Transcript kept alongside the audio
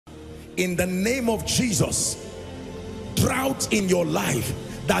in the name of Jesus. Drought in your life,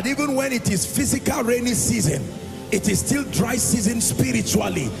 that even when it is physical rainy season, it is still dry season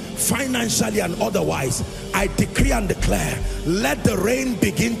spiritually, financially and otherwise. I decree and declare, let the rain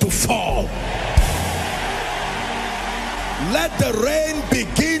begin to fall. Let the rain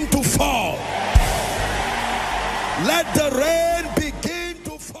begin to fall. Let the rain begin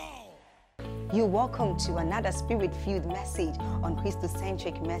to fall. You're welcome to another spirit-filled message on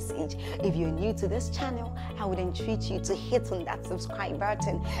Christocentric Message. If you're new to this channel, I would entreat you to hit on that subscribe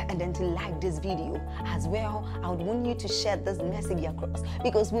button and then to like this video. As well, I would want you to share this message across,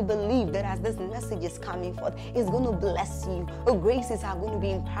 because we believe that as this message is coming forth, it's going to bless you. Graces are going to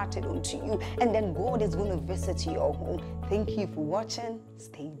be imparted unto you, and then God is going to visit your home. Thank you for watching.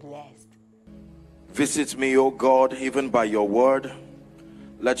 Stay blessed. Visit me, O God, even by your word.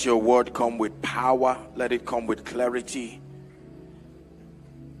 Let your word come with power. Let it come with clarity.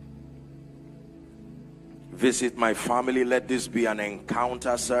 Visit my family. Let this be an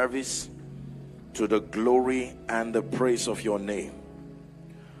encounter service to the glory and the praise of your name.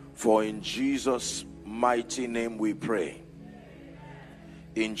 For in Jesus' mighty name we pray.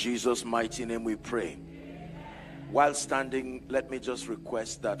 In Jesus' mighty name we pray. While standing, let me just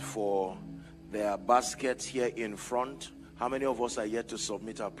request that for their baskets here in front. How many of us are yet to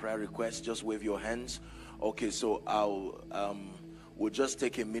submit our prayer requests? Just wave your hands. Okay, so we'll just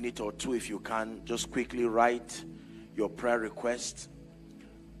take a minute or two, if you can. Just quickly write your prayer request.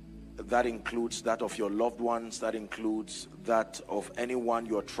 That includes that of your loved ones. That includes that of anyone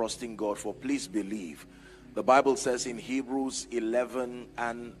you're trusting God for. Please believe. The Bible says in Hebrews 11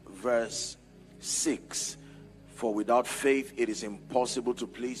 and verse 6, for without faith it is impossible to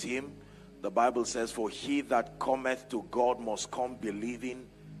please him. The Bible says, for he that cometh to God must come believing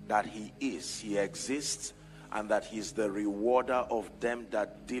that he is, he exists, and that he is the rewarder of them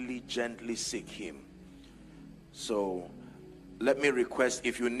that diligently seek him. So let me request,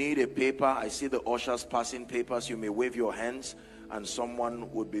 if you need a paper, I see the ushers passing papers. You may wave your hands and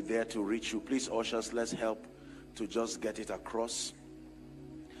someone would be there to reach you. Please, ushers, let's help to just get it across.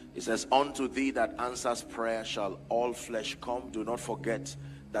 It says, unto thee that answers prayer shall all flesh come. Do not forget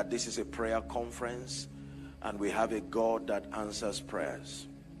that this is a prayer conference and we have a God that answers prayers.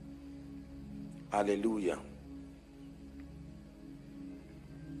 Hallelujah.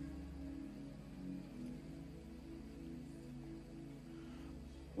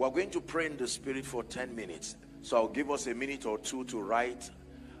 We're going to pray in the spirit for 10 minutes. So I'll give us a minute or two to write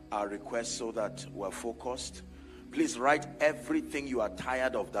our requests so that we're focused. Please write everything you are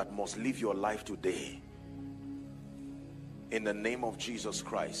tired of that must leave your life today. In the name of Jesus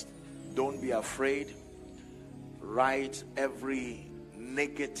Christ. Don't be afraid. Write every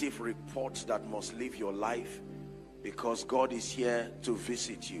negative report that must leave your life, because God is here to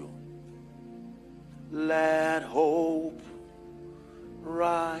visit you. Let hope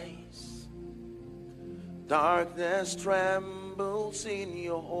rise. Darkness trembles in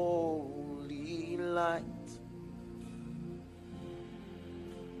your holy light.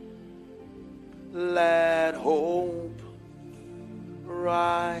 Let hope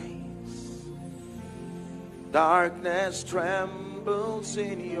rise. Darkness trembles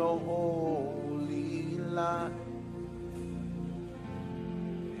in your holy light.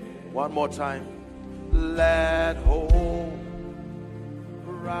 One more time. Let hope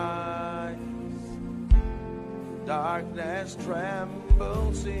rise. Darkness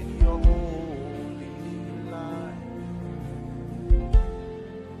trembles in your holy light.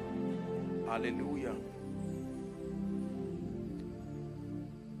 Hallelujah.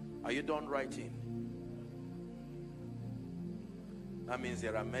 Are you done writing? That means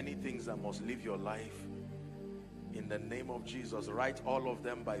there are many things that must leave your life. In the name of Jesus, write all of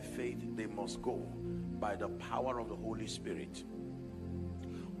them by faith. They must go by the power of the Holy Spirit.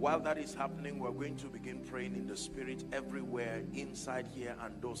 While that is happening, we're going to begin praying in the Spirit everywhere inside here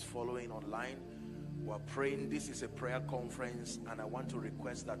and those following online. We're praying. This is a prayer conference, and I want to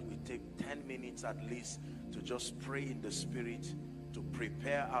request that we take 10 minutes at least to just pray in the Spirit, to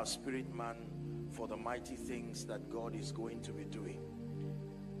prepare our spirit man for the mighty things that God is going to be doing.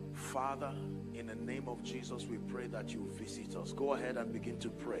 Father, in the name of Jesus, we pray that you visit us. Go ahead and begin to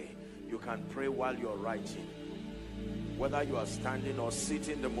pray. You can pray while you're writing. Whether you are standing or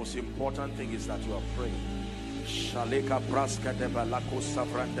sitting, the most important thing is that you are praying. Shaleka praska de balako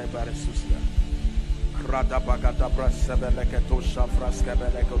savrande baresusia. Krada bagata brasebeleketo shafraska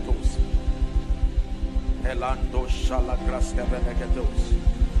beleketos. Elando shala graska beleketos.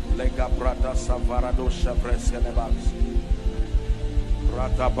 Lega brata savarado shavreska nebals.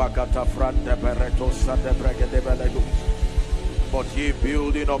 Rata bagata frante beretos de brege de beleketos. But ye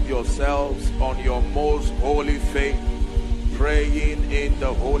building up yourselves on your most holy faith, praying in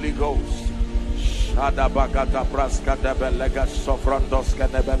the Holy Ghost. Shadabakata praskata belega sofrandoska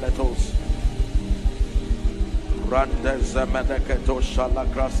nebeletos. Randes medeketo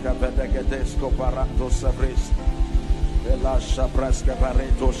shalakraska bedegedesko paranto sabris. Velasha praska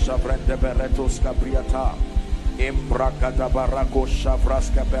bareto shabrende beretos capriata. Imbrakata barako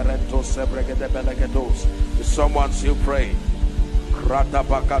shavraska berento sebregede belegedos. Is someone still praying? Krata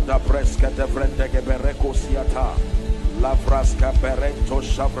bakata preska de vrendege bereko siata. Lavraska berento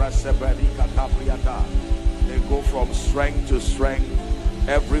shavrase berika tapriata. They go from strength to strength.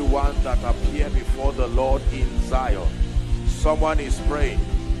 Everyone that appear before the Lord in Zion. Someone is praying.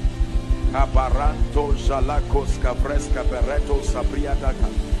 Kabaranto jalakos kavreska bereto sabriataka.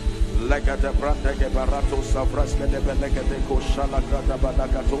 Legate brandege barato savraska de belegate koshalakrata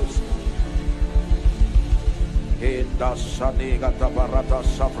balakatos. Inda shaniga tabarata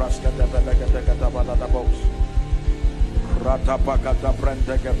savraska de belegate katabaladabos. Rata pakata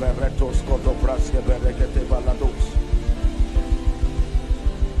brandege beretos kotobraska belegate balados.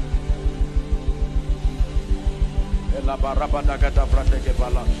 Ela barabada gata brandege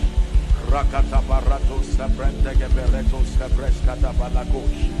balash. Rakata barato sabrandege beretos kabreska da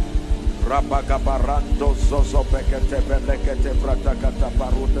balakosh. Rabaga barando zozo bekete belekete bratakata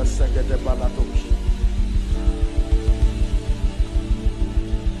baruta segede balatosh.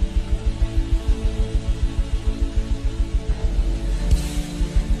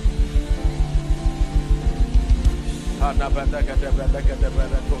 Ana bedegede belegede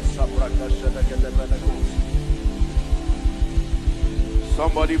beretos sabraka shedegede belekos.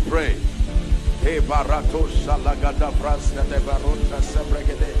 Somebody pray. Hey barato shalagada braska de baruta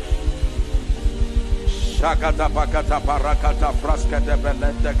sebregede. Shakata pakata parakata fraska de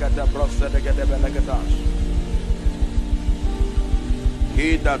belende kata brosa de belegadash.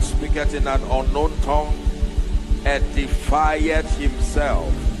 He that speaketh in an unknown tongue edifieth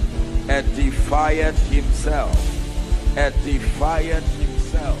himself. Edifieth himself. Edifieth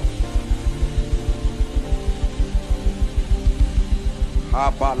himself.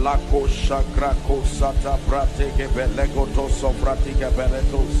 Abalako shakrako sata prateke belegoto sofratike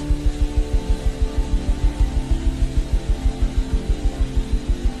beretos.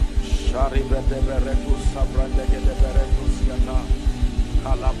 Shari bede beretus sabrandeke de beretus yana.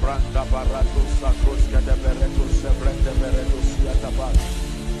 Kalabranda baratus sakruske de beretus sebrende beretus yatabat.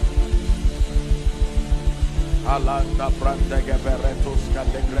 Alanda brandeke beretus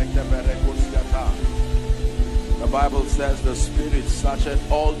kalegreke beretus yata. The Bible says the Spirit searcheth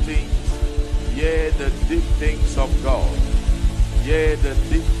all things, yea, the deep things of God. Yea, the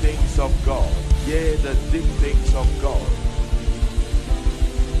deep things of God. Yea, the deep things of God.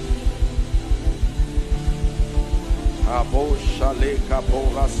 Abo shale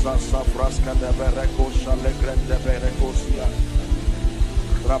kapora sasa fraska de bereko shale grande berekosia.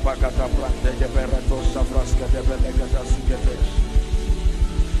 Rabakata brande de bereto safraska de belegata sugetesh.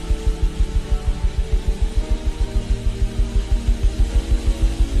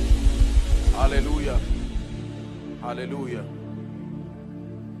 Hallelujah. Hallelujah.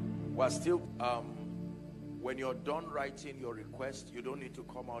 We're still, when you're done writing your request, you don't need to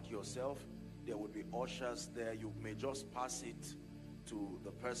come out yourself. There will be ushers there. You may just pass it to the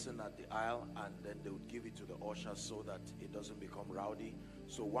person at the aisle, and then they would give it to the usher so that it doesn't become rowdy.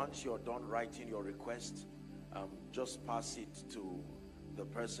 So once you're done writing your request, just pass it to the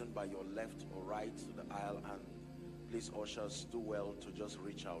person by your left or right to the aisle, and please ushers, do well to just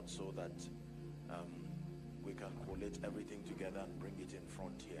reach out so that we can collate everything together and bring it in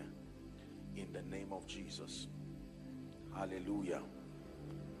front here in the name of Jesus. Hallelujah.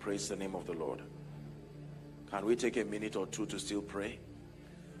 Praise the name of the Lord. Can we take a minute or two to still pray?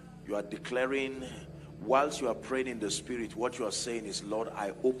 You are declaring, whilst you are praying in the Spirit, what you are saying is, Lord,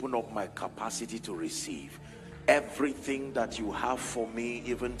 I open up my capacity to receive everything that you have for me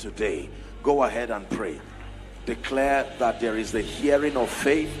even today. Go ahead and pray. Declare that there is the hearing of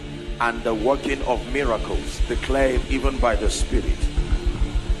faith and the working of miracles. Declare it even by the Spirit.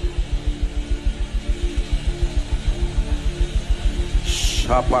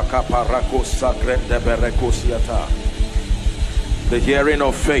 The hearing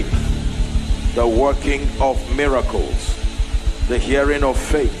of faith, the working of miracles. The hearing of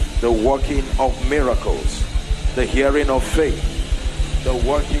faith, the working of miracles. The hearing of faith, the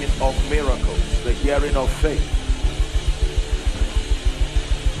working of miracles. The hearing of faith.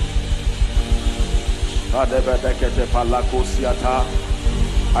 I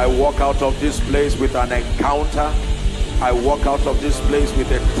walk out of this place with an encounter. I walk out of this place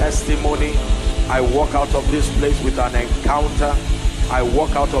with a testimony. I walk out of this place with an encounter. I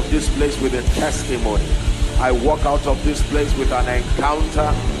walk out of this place with a testimony. I walk out of this place with an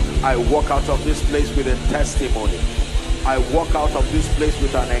encounter. I walk out of this place with a testimony. I walk out of this place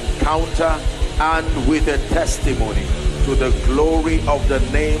with an encounter and with a testimony, to the glory of the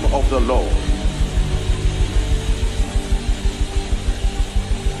name of the Lord.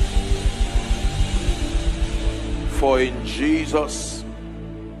 For in Jesus'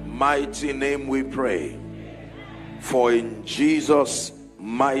 mighty name we pray. For in Jesus'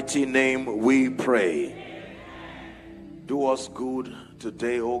 mighty name we pray. Do us good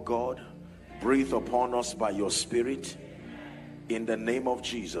today, O God. Breathe upon us by your Spirit in the name of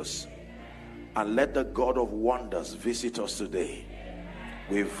Jesus. And let the God of wonders visit us today.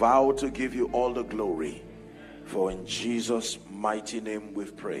 We vow to give you all the glory. For in Jesus' mighty name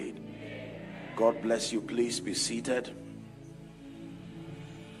we've prayed. God bless you. Please be seated.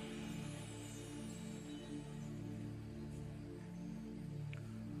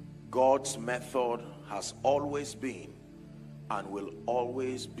 God's method has always been and will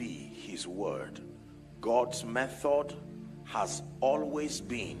always be his word. God's method has always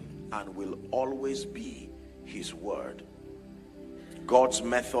been and will always be his word. God's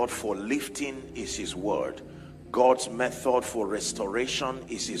method for lifting is his word. God's method for restoration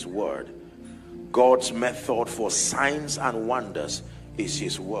is his word. God's method for signs and wonders is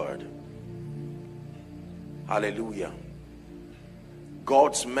his word. Hallelujah.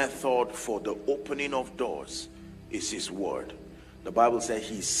 God's method for the opening of doors is his word. The Bible says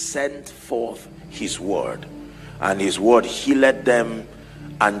he sent forth his word, and his word healed them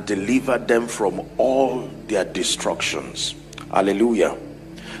and delivered them from all their destructions. Hallelujah.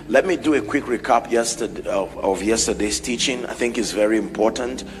 Let me do a quick recap of yesterday's teaching. I think it's very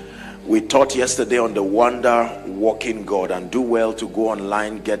important. We taught yesterday on the wonder working God, and do well to go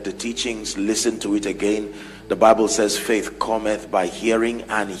online, get the teachings, listen to it again. The Bible says faith cometh by hearing,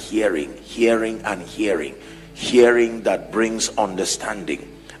 and hearing, hearing and hearing. Hearing that brings understanding,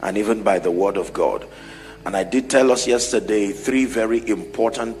 and even by the word of God. And I did tell us yesterday 3 very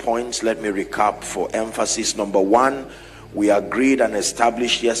important points. Let me recap for emphasis. Number 1, we agreed and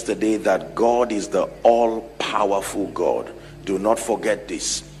established yesterday that God is the all-powerful God. Do not forget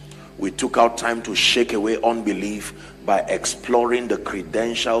this. We took out time to shake away unbelief by exploring the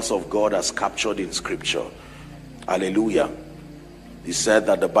credentials of God as captured in Scripture. Hallelujah. He said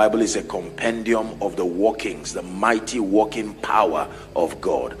that the Bible is a compendium of the workings, the mighty working power of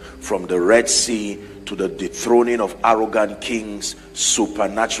God, from the Red Sea to the dethroning of arrogant kings,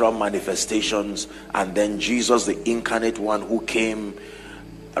 supernatural manifestations, and then Jesus, the incarnate one who came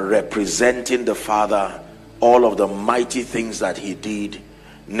representing the Father, all of the mighty things that he did,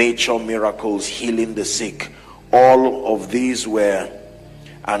 nature miracles, healing the sick. All of these were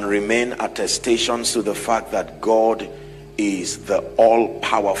and remain attestations to the fact that God is the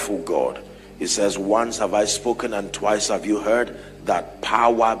all-powerful God. It says, once have I spoken and twice have you heard, that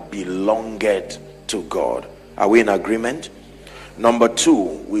power belongeth to God. Are we in agreement? Number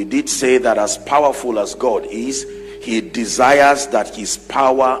 2, we did say that as powerful as God is, he desires that his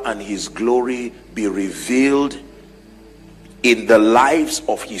power and his glory be revealed in the lives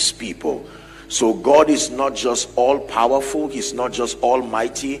of his people. So God is not just all-powerful, he's not just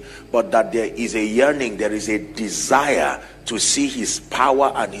almighty, but that there is a yearning, there is a desire to see his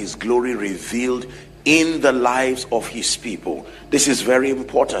power and his glory revealed in the lives of his people. This is very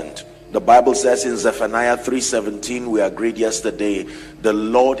important. The Bible says in Zephaniah 3:17, we agreed yesterday, the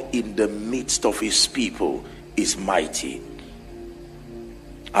Lord in the midst of his people is mighty.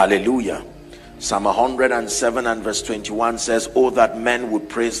 Hallelujah. Psalm 107 and verse 21 says, oh, that men would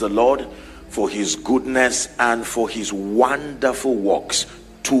praise the Lord for his goodness and for his wonderful works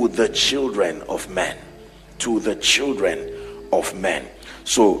to the children of men. To the children of men.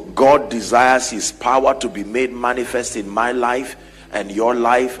 So God desires his power to be made manifest in my life and your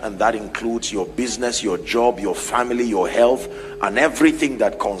life, and that includes your business, your job, your family, your health, and everything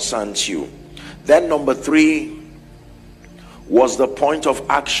that concerns you. Then number 3 was the point of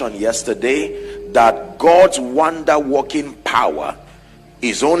action yesterday, that God's wonder working power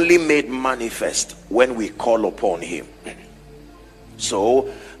is only made manifest when we call upon him.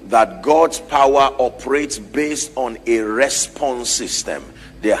 So that God's power operates based on a response system.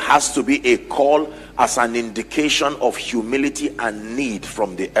 There has to be a call as an indication of humility and need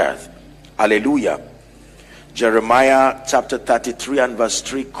from the earth. Hallelujah. Jeremiah chapter 33 and verse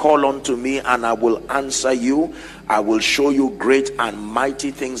 3, call unto me and I will answer you. I will show you great and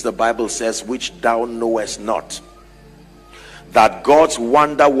mighty things, the Bible says, which thou knowest not. That God's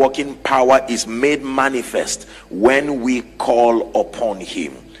wonder working power is made manifest when we call upon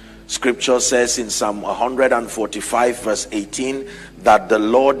him. Scripture says in Psalm 145 verse 18 that the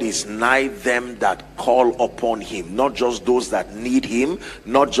Lord is nigh them that call upon him. Not just those that need him,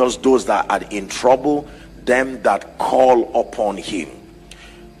 not just those that are in trouble, them that call upon him.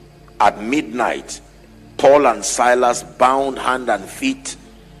 At midnight, Paul and Silas, bound hand and feet,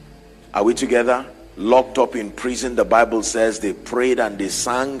 are we together? Locked up in prison. The Bible says they prayed and they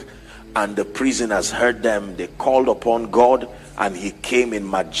sang, and the prisoners heard them. They called upon God, and he came in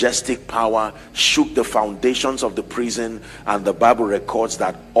majestic power, shook the foundations of the prison, and the Bible records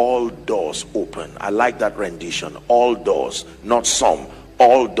that all doors open. I like that rendition. All doors, not some,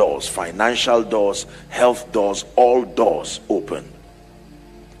 all doors, financial doors, health doors, all doors open.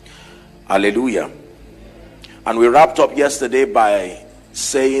 Hallelujah. And we wrapped up yesterday by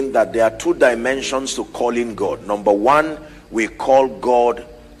saying that there are two dimensions to calling God. Number one, we call God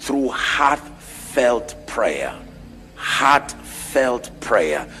through heartfelt prayer. Heartfelt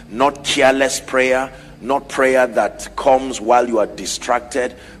prayer, not careless prayer, not prayer that comes while you are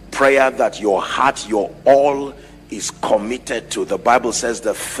distracted, prayer that your heart, your all is committed to. The Bible says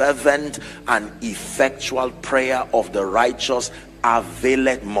the fervent and effectual prayer of the righteous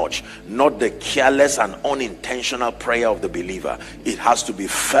availeth much. Not the careless and unintentional prayer of the believer. It has to be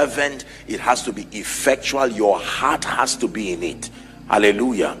fervent, it has to be effectual, your heart has to be in it.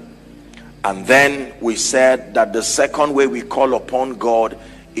 Hallelujah. And then we said that the second way we call upon God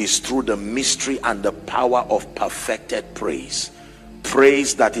is through the mystery and the power of perfected praise.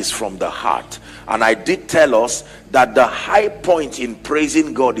 Praise that is from the heart. And I did tell us that the high point in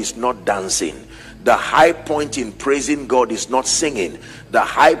praising God is not dancing. The high point in praising God is not singing. The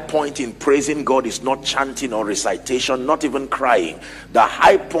high point in praising God is not chanting or recitation, not even crying. The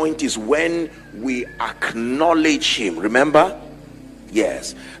high point is when we acknowledge him. Remember?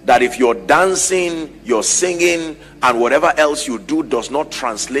 Yes, that if you're dancing, you're singing, and whatever else you do does not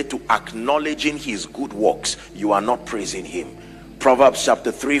translate to acknowledging his good works, you are not praising him. Proverbs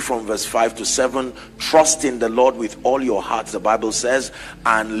chapter 3 from verse 5 to 7, trust in the Lord with all your hearts, the Bible says,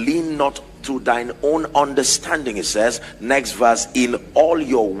 and lean not to thine own understanding. It says, next verse, in all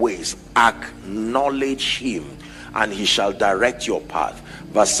your ways acknowledge him, and he shall direct your path.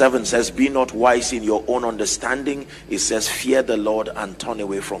 Verse 7 says, be not wise in your own understanding. It says, fear the Lord and turn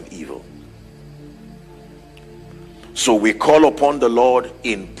away from evil. So we call upon the Lord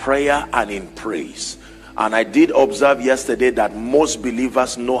in prayer and in praise. And I did observe yesterday that most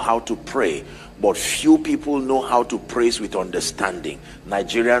believers know how to pray, but few people know how to praise with understanding.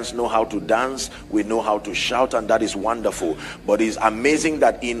 Nigerians know how to dance, we know how to shout, and that is wonderful. But it's amazing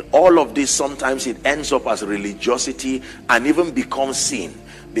that in all of this, sometimes it ends up as religiosity and even becomes sin,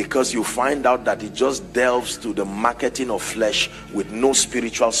 because you find out that it just delves to the marketing of flesh with no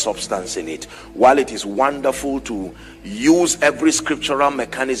spiritual substance in it. While it is wonderful to use every scriptural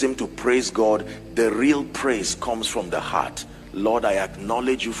mechanism to praise God, the real praise comes from the heart. Lord, I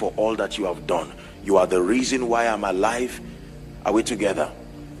acknowledge you for all that you have done. You are the reason why I'm alive. Are we together?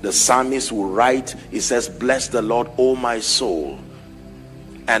 The psalmist will write, he says, bless the Lord, O my soul,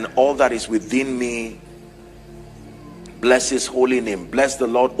 and all that is within me, bless his holy name. Bless the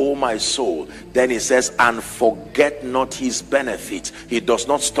Lord, O my soul. Then he says, and forget not his benefits. He does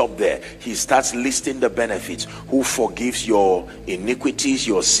not stop there. He starts listing the benefits. Who forgives your iniquities,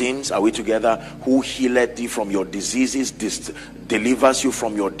 your sins. Are we together? Who healeth thee from your diseases, delivers you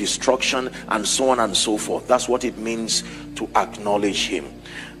from your destruction, and so on and so forth. That's what it means to acknowledge him.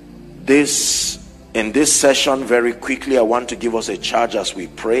 In this session, very quickly, I want to give us a charge as we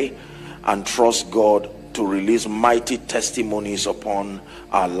pray and trust God to release mighty testimonies upon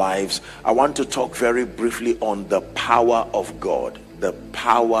our lives. I want to talk very briefly on the power of God. The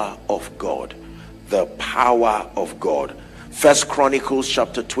power of God. The power of God. First Chronicles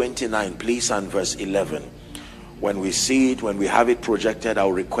chapter 29, please, and verse 11. When we see it, when we have it projected,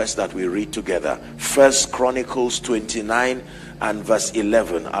 I'll request that we read together. First Chronicles 29 and verse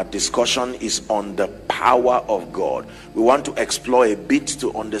 11. Our discussion is on the power of God. We want to explore a bit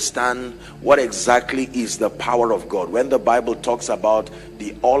to understand what exactly is the power of God. When the Bible talks about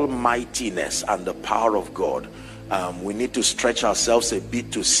the almightiness and the power of God, we need to stretch ourselves a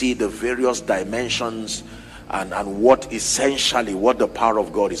bit to see the various dimensions and what essentially what the power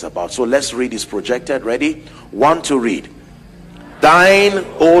of God is about. So let's read. Is projected. Ready? 1 to read. Thine,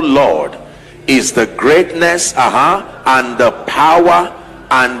 O Lord, is the greatness and the power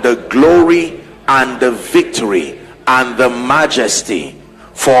and the glory and the victory and the majesty,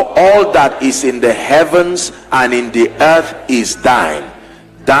 for all that is in the heavens and in the earth is thine.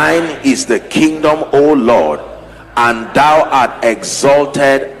 Thine is the kingdom, O Lord, and thou art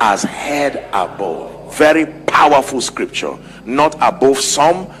exalted as head above. Very powerful scripture. Not above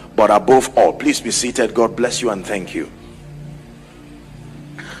some, but But above all, please be seated. God bless you and thank you.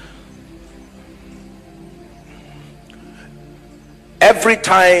 Every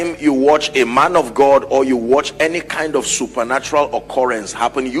time you watch a man of God or you watch any kind of supernatural occurrence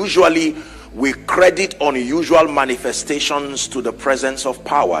happen, usually we credit unusual manifestations to the presence of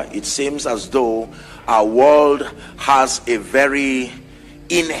power. It seems as though our world has a very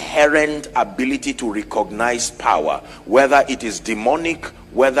inherent ability to recognize power, whether it is demonic,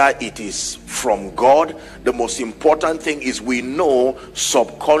 whether it is from God. The most important thing is we know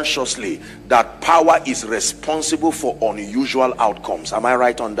subconsciously that power is responsible for unusual outcomes. Am I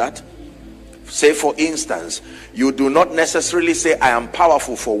right on that? Say, for instance, you do not necessarily say, I am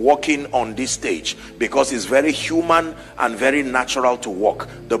powerful for walking on this stage, because it's very human and very natural to walk.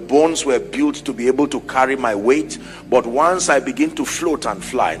 The bones were built to be able to carry my weight, but once I begin to float and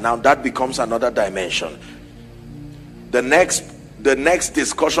fly, now that becomes another dimension. The next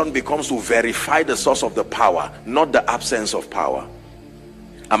discussion becomes to verify the source of the power, not the absence of power.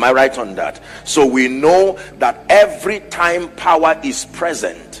 Am I right on that? So we know that every time power is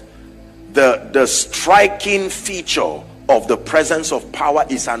present, the striking feature of the presence of power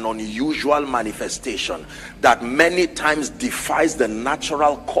is an unusual manifestation that many times defies the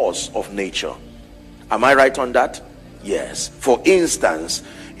natural course of nature. Am I right on that? Yes. For instance,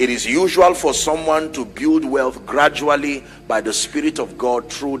 it is usual for someone to build wealth gradually by the Spirit of God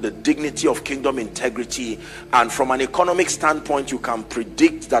through the dignity of kingdom integrity, and from an economic standpoint you can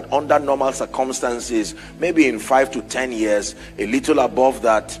predict that under normal circumstances, maybe in 5 to 10 years, a little above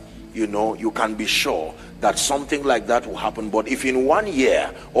that, you can be sure that something like that will happen. But if in 1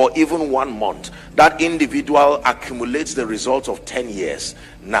 year or even 1 month that individual accumulates the results of 10 years,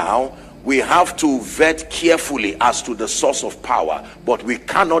 now we have to vet carefully as to the source of power, but we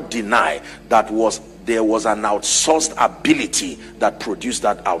cannot deny that there was an outsourced ability that produced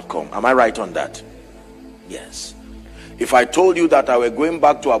that outcome. Am I right on that? Yes. If I told you that I were going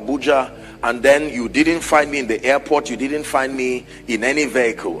back to Abuja and then you didn't find me in the airport, you didn't find me in any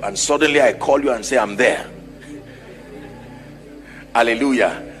vehicle, and suddenly I call you and say I'm there.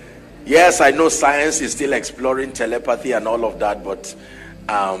 Hallelujah. Yes, I know science is still exploring telepathy and all of that, but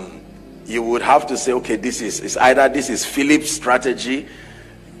you would have to say, okay, this is either this is Philip's strategy,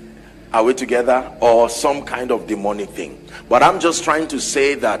 are we together, or some kind of demonic thing. But I'm just trying to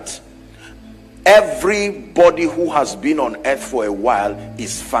say that everybody who has been on earth for a while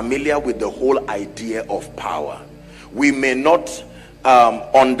is familiar with the whole idea of power. We may not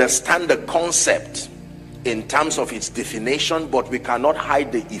understand the concept in terms of its definition, but we cannot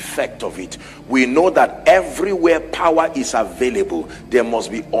hide the effect of it. We know that everywhere power is available, there must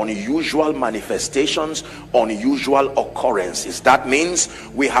be unusual manifestations, unusual occurrences. That means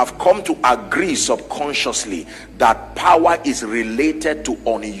we have come to agree subconsciously that power is related to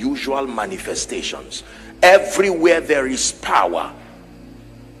unusual manifestations. Everywhere there is power,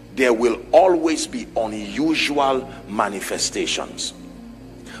 there will always be unusual manifestations.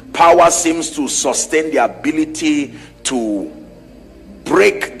 Power seems to sustain the ability to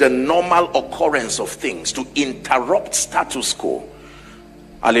break the normal occurrence of things, to interrupt status quo.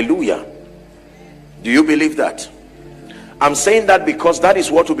 Hallelujah. Do you believe that? I'm saying that because that is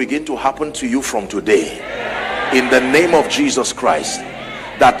what will begin to happen to you from today, in the name of Jesus Christ.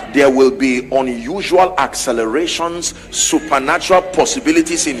 That there will be unusual accelerations, supernatural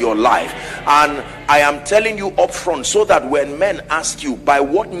possibilities in your life. And I am telling you up front, so that when men ask you, by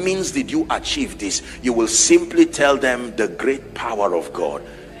what means did you achieve this, you will simply tell them, the great power of God.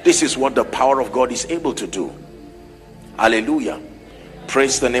 This is what the power of God is able to do. Hallelujah.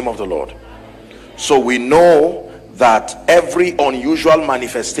 Praise the name of the Lord. So we know that every unusual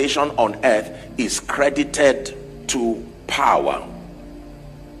manifestation on earth is credited to power.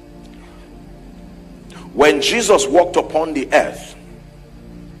 When Jesus walked upon the earth,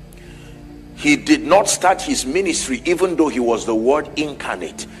 he did not start his ministry, even though he was the Word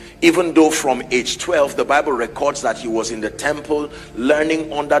incarnate. Even though from age 12, the Bible records that he was in the temple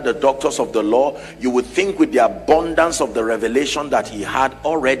learning under the doctors of the law. You would think with the abundance of the revelation that he had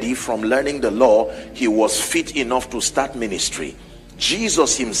already from learning the law, he was fit enough to start ministry.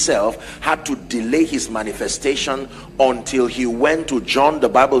 Jesus himself had to delay his manifestation until he went to John. The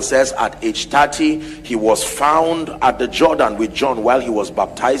Bible says at age 30 he was found at the Jordan with John while he was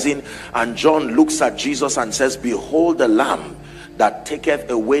baptizing, and John looks at Jesus and says, behold the Lamb that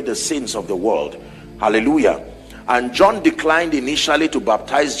taketh away the sins of the world. Hallelujah. And John declined initially to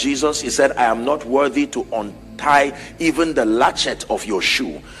baptize Jesus. He said, I am not worthy to untie untie even the latchet of your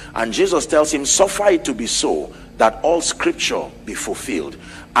shoe. And Jesus tells him, suffer it to be so, that all scripture be fulfilled.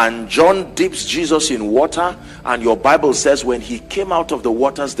 And John dips Jesus in water, and your Bible says when he came out of the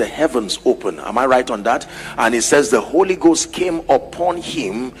waters, the heavens opened. Am I right on that? And it says the Holy Ghost came upon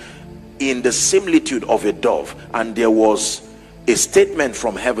him in the similitude of a dove, and there was a statement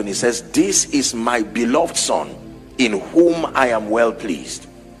from heaven. It says, this is my beloved Son, in whom I am well pleased.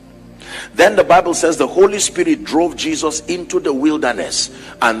 Then the Bible says the Holy Spirit drove Jesus into the wilderness,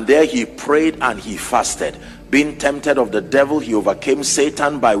 and there he prayed and he fasted. Being tempted of the devil, he overcame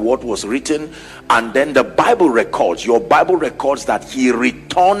Satan by what was written. And then the Bible records, your Bible records, that he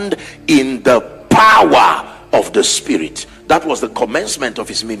returned in the power of the Spirit. That was the commencement of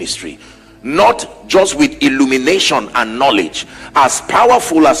his ministry. Not just with illumination and knowledge. As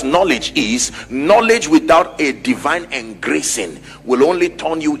powerful as knowledge is, knowledge without a divine engracing will only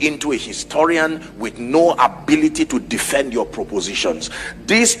turn you into a historian with no ability to defend your propositions.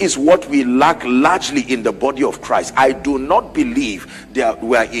 This is what we lack largely in the body of Christ. I do not believe that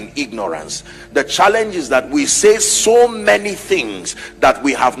we are in ignorance. The challenge is that we say so many things that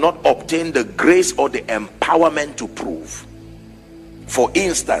we have not obtained the grace or the empowerment to prove. For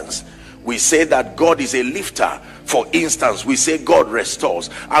instance, we say that God is a lifter. For instance, we say God restores,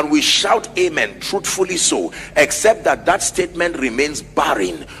 and we shout amen, truthfully so, except that that statement remains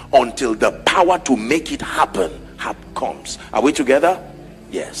barren until the power to make it happen comes. Are we together?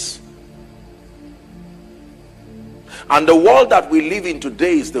 Yes. And the world that we live in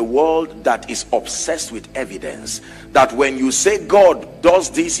today is the world that is obsessed with evidence. That when you say God does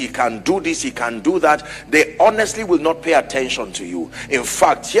this, he can do this, he can do that, they honestly will not pay attention to you. In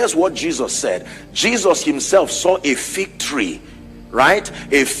fact, here's what Jesus said. Jesus himself saw a fig tree, right?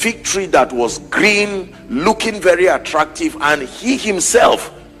 A fig tree that was green, looking very attractive, and he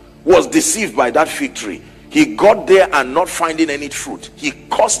himself was deceived by that fig tree. He got there and not finding any fruit, he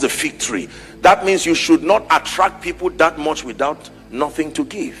cursed the fig tree. That means you should not attract people that much without nothing to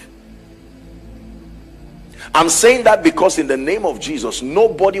give. I'm saying that because in the name of Jesus,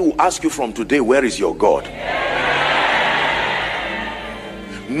 nobody will ask you from today, where is your God?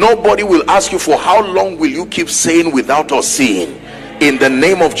 Nobody will ask you, for how long will you keep saying without us seeing? In the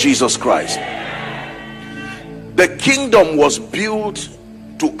name of Jesus Christ. The kingdom was built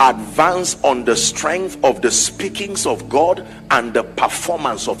to advance on the strength of the speakings of God and the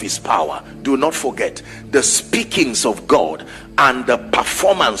performance of his power. Do not forget, the speakings of God and the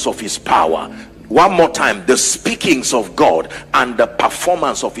performance of his power. One more time, the speakings of God and the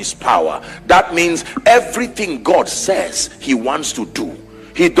performance of his power. That means everything God says he wants to do,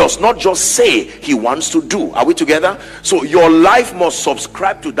 he does not just say, he wants to do. Are we together? So your life must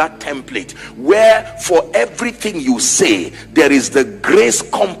subscribe to that template where for everything you say there is the grace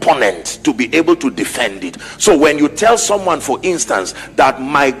component to be able to defend it. So when you tell someone, for instance, that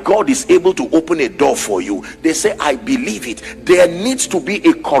my God is able to open a door for you, they say, I believe it. There needs to be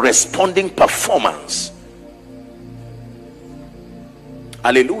a corresponding performance.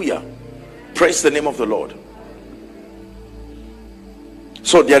 Hallelujah. Praise the name of the Lord.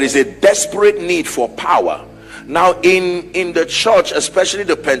 So there is a desperate need for power. Now in the church, especially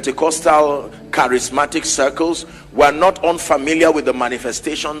the Pentecostal charismatic circles, we're not unfamiliar with the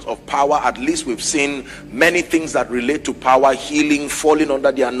manifestations of power. At least we've seen many things that relate to power, healing, falling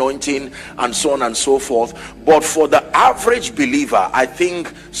under the anointing, and so on and so forth. But for the average believer, I think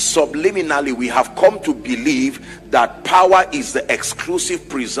subliminally we have come to believe that power is the exclusive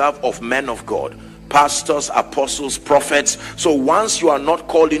preserve of men of God. Pastors, apostles, prophets. So once you are not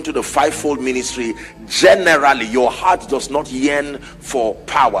called into the fivefold ministry, generally your heart does not yearn for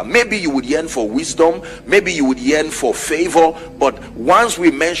power. Maybe you would yearn for wisdom, maybe you would yearn for favor, but once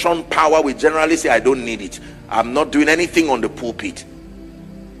we mention power, we generally say, I don't need it. I'm not doing anything on the pulpit.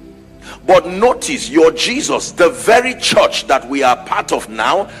 But notice, your Jesus, the very church that we are part of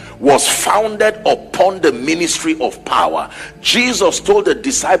now, was founded upon the ministry of power. Jesus told the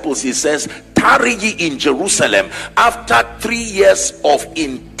disciples, he says, tarry ye in Jerusalem. After 3 years of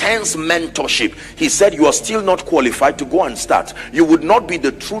intense mentorship, he said, you are still not qualified to go and start. You would not be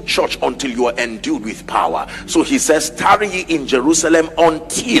the true church until you are endued with power. So he says, tarry ye in Jerusalem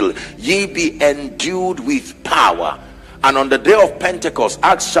until ye be endued with power. And on the day of Pentecost,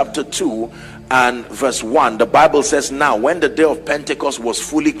 Acts chapter 2 and verse 1, the Bible says, now when the day of Pentecost was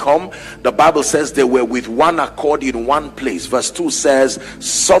fully come, the Bible says they were with one accord in one place. Verse 2 says,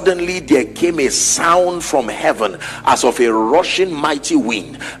 suddenly there came a sound from heaven as of a rushing mighty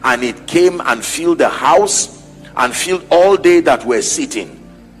wind, and it came and filled the house and filled all they that were sitting.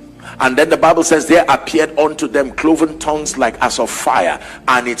 And then the Bible says there appeared unto them cloven tongues like as of fire,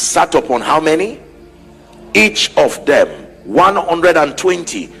 and it sat upon how many? each of them,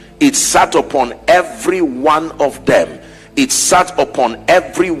 120, it sat upon every one of them. It sat upon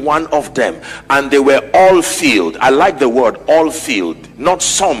every one of them, and they were all filled. I like the word all filled, not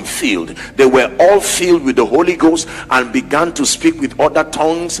some filled. They were all filled with the Holy Ghost and began to speak with other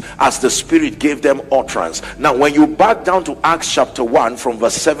tongues as the Spirit gave them utterance. Now when you back down to Acts chapter 1 from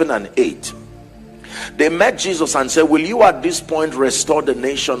verse 7 and 8, they met Jesus and said, will you at this point restore the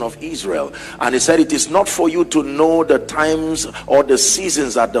nation of Israel? And he said, it is not for you to know the times or the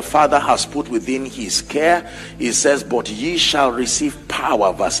seasons that the Father has put within his care. He says, but ye shall receive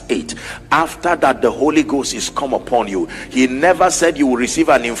power, verse 8, after that the Holy Ghost is come upon you. He never said you will receive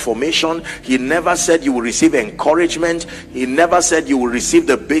an information. He never said you will receive encouragement. He never said you will receive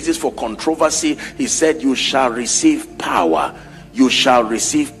the basis for controversy. He said you shall receive power. You shall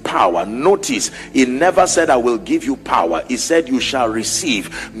receive power. Notice, he never said I will give you power. He said you shall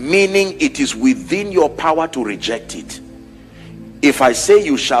receive, meaning it is within your power to reject it. If I say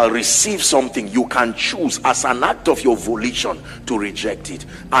you shall receive something, you can choose as an act of your volition to reject it.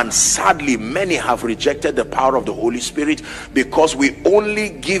 And sadly, many have rejected the power of the Holy Spirit because we only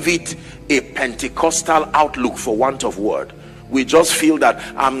give it a Pentecostal outlook, for want of word. We just feel that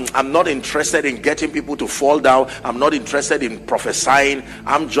I'm not interested in getting people to fall down. I'm not interested in prophesying.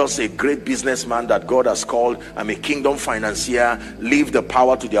 I'm just a great businessman that God has called. I'm a kingdom financier. Leave the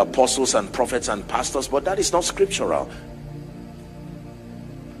power to the apostles and prophets and pastors. But that is not scriptural.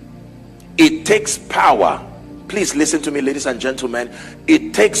 It takes power. Please listen to me, ladies and gentlemen.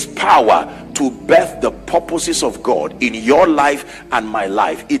 It takes power to birth the purposes of God in your life and my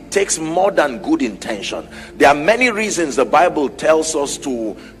life. It takes more than good intention. There are many reasons the Bible tells us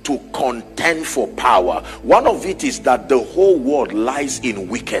to contend for power. One of it is that the whole world lies in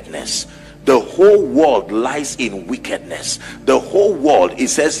wickedness. The whole world lies in wickedness. The whole world, it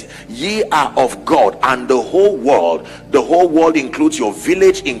says, ye are of God, and the whole world includes your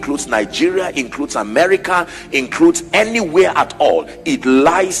village, includes Nigeria, includes America, includes anywhere at all. It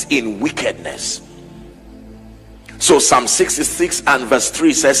lies in wickedness. So Psalm 66 and verse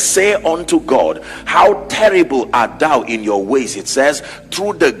 3 says, say unto God, how terrible art thou in your ways. It says,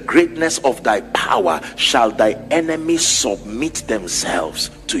 through the greatness of thy power shall thy enemies submit themselves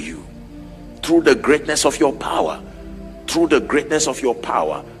to you. Through the greatness of your power. Through the greatness of your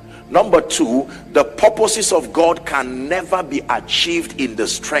power. Number two, the purposes of God can never be achieved in the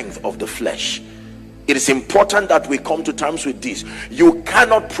strength of the flesh. It is important that we come to terms with this. You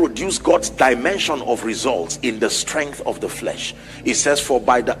cannot produce God's dimension of results in the strength of the flesh. It says, for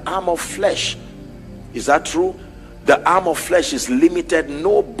by the arm of flesh. Is that true? The arm of flesh is limited.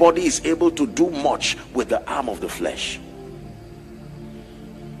 Nobody is able to do much with the arm of the flesh.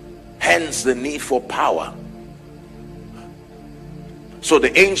 Hence the need for power. So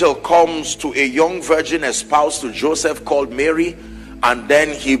the angel comes to a young virgin espoused to Joseph called Mary, and then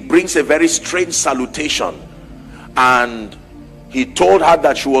he brings a very strange salutation, and he told her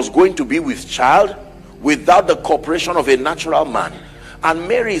that she was going to be with child without the cooperation of a natural man. And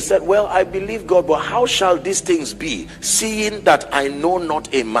Mary said, well, I believe God, but how shall these things be, seeing that I know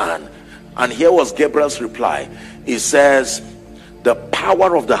not a man? And here was Gabriel's reply. He says, the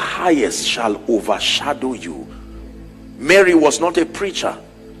power of the highest shall overshadow you. Mary was not a preacher.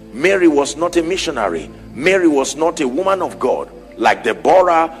 Mary was not a missionary. Mary was not a woman of God like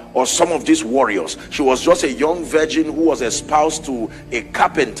Deborah or some of these warriors. She was just a young virgin who was espoused to a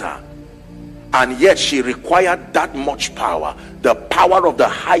carpenter, and yet she required that much power. The power of the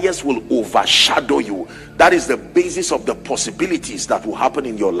highest will overshadow you. That is the basis of the possibilities that will happen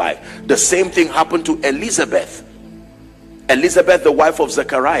in your life. The same thing happened to Elizabeth. Elizabeth, the wife of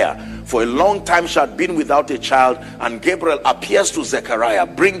Zechariah, for a long time she had been without a child, and Gabriel appears to Zechariah,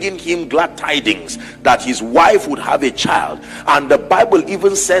 bringing him glad tidings that his wife would have a child. And the Bible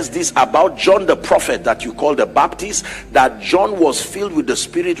even says this about John the prophet that you call the Baptist, that John was filled with the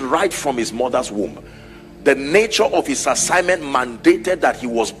Spirit right from his mother's womb. The nature of his assignment mandated that he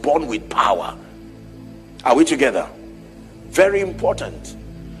was born with power. Are we together? Very important.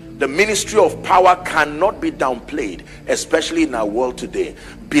 The ministry of power cannot be downplayed, especially in our world today.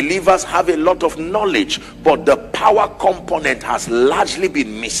 Believers have a lot of knowledge, but the power component has largely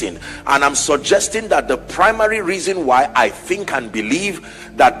been missing. And I'm suggesting that the primary reason why I think and believe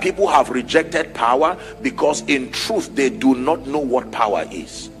that people have rejected power, because in truth they do not know what power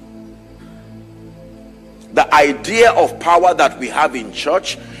is. The idea of power that we have in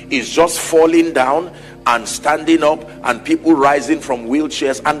church is just falling down and standing up and people rising from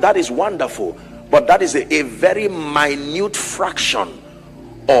wheelchairs, and that is wonderful, but that is a very minute fraction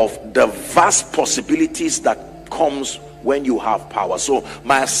of the vast possibilities that comes when you have power. So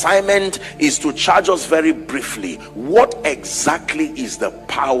my assignment is to charge us very briefly. What exactly is the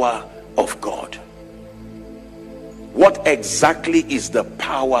power of God? What exactly is the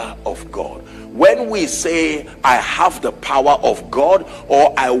power of God? When we say I have the power of God,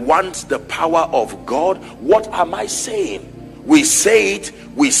 or I want the power of God, what am I saying? We say it,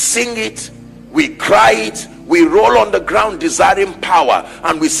 we sing it, we cry it, we roll on the ground desiring power,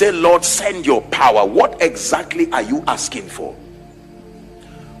 and we say, Lord, send your power. What exactly are you asking for?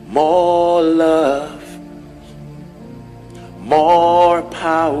 More love, more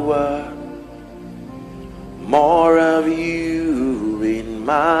power, more of you in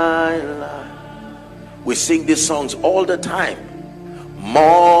my life. We sing these songs all the time.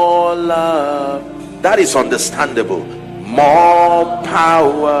 More love, that is understandable. More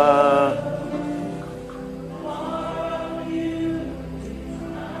power.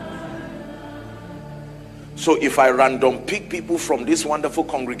 So if I random pick people from this wonderful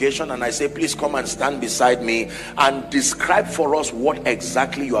congregation and I say, please come and stand beside me and describe for us what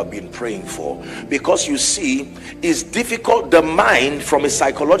exactly you have been praying for. Because you see, it's difficult. The mind, from a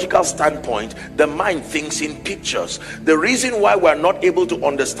psychological standpoint, the mind thinks in pictures. The reason why we're not able to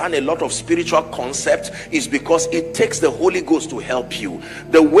understand a lot of spiritual concepts is because it takes the Holy Ghost to help you.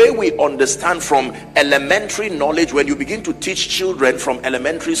 The way we understand from elementary knowledge, when you begin to teach children from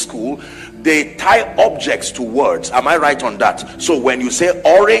elementary school, they tie objects to words. Am I right on that? So when you say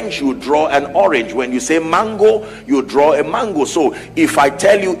orange, you draw an orange. When you say mango, you draw a mango. So if I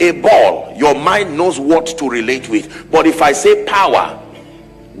tell you a ball, your mind knows what to relate with. But if I say power,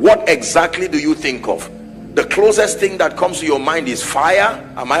 what exactly do you think of? The closest thing that comes to your mind is fire,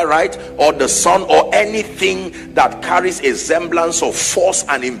 am I right? Or the sun, or anything that carries a semblance of force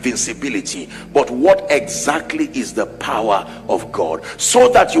and invincibility. But what exactly is the power of God? So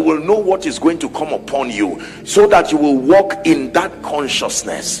that you will know what is going to come upon you, so that you will walk in that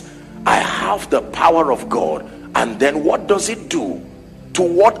consciousness. I have the power of God. And then what does it do? To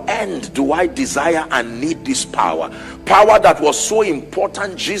what end do I desire and need this power? Power that was so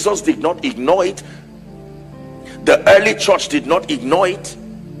important, Jesus did not ignore it. The early church did not ignore it.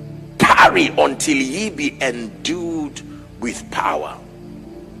 Tarry until ye be endued with power.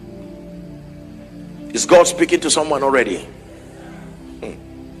 Is God speaking to someone already?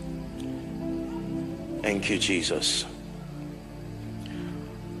 Thank you, Jesus.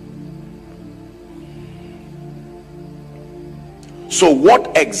 So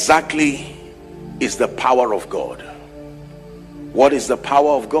what exactly is the power of God? What is the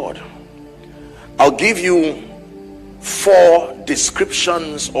power of God? I'll give you 4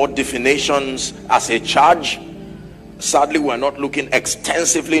 descriptions or definitions as a charge. Sadly, we're not looking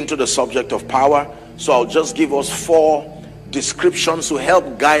extensively into the subject of power, so I'll just give us 4 descriptions to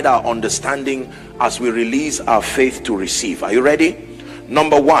help guide our understanding as we release our faith to receive. Are you ready?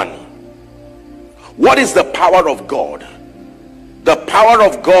 Number 1, what is the power of God? The power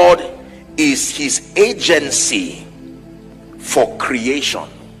of God is his agency for creation.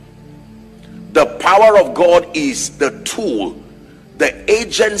 The power of God is the tool, the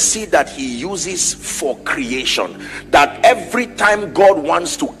agency that he uses for creation. That every time God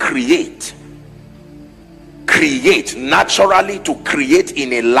wants to create naturally, to create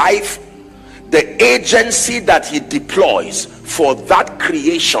in a life, the agency that he deploys for that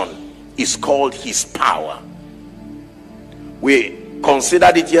creation is called his power. We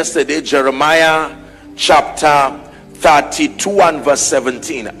considered it yesterday. Jeremiah chapter 32 and verse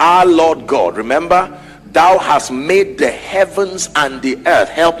 17. Our Lord God, remember, thou hast made the heavens and the earth,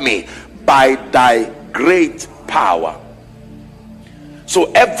 help me, by thy great power.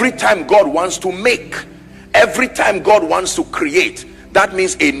 So every time God wants to make, every time God wants to create, that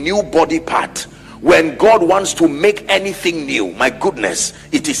means a new body part. When God wants to make anything new, my goodness,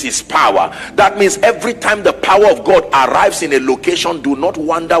 it is his power. That means every time the power of God arrives in a location, do not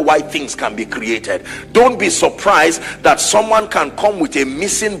wonder why things can be created. Don't be surprised that someone can come with a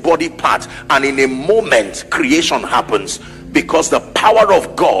missing body part and in a moment creation happens, because the power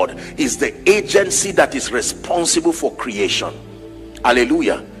of God is the agency that is responsible for creation.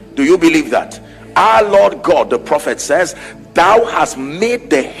 Hallelujah. Do you believe that? Our Lord God, the prophet says, thou hast made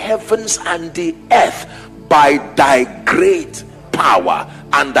the heavens and the earth by thy great power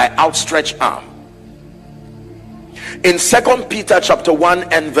and thy outstretched arm. In 2 Peter chapter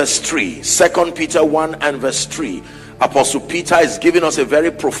 1 and verse 3, 2 Peter 1 and verse 3, Apostle Peter is giving us a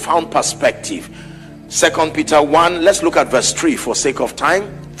very profound perspective. 2 Peter 1, let's look at verse 3 for sake of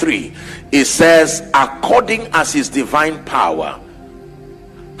time. 3, it says, according as his divine power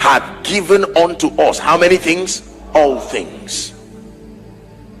hath given unto us, how many things? All things.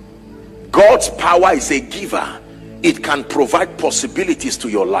 God's power is a giver. it can provide possibilities to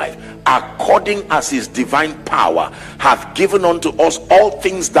your life, according as his divine power hath given unto us all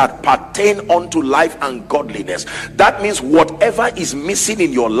things that pertain unto life and godliness. That means whatever is missing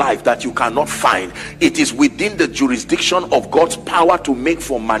in your life that you cannot find, it is within the jurisdiction of God's power to make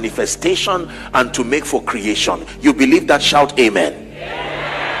for manifestation and to make for creation. You believe that? Shout amen.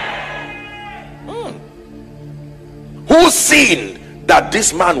 Who sinned that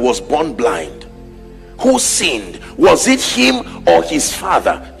this man was born blind? Who sinned? Was it him or his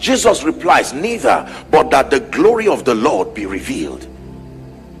father? Jesus replies, neither, but that the glory of the Lord be revealed.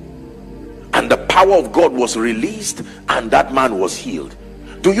 And the power of God was released, and that man was healed.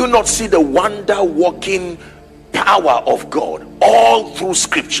 Do you not see the wonder working power of God all through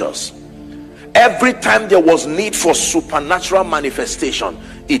scriptures? Every time there was need for supernatural manifestation,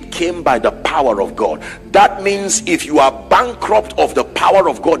 it came by the power of God. That means if you are bankrupt of the power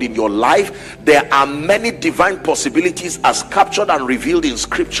of God in your life, there are many divine possibilities as captured and revealed in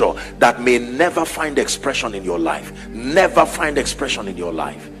scripture that may never find expression in your life. Never find expression in your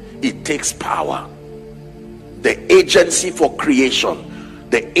life. It takes power. The agency for creation,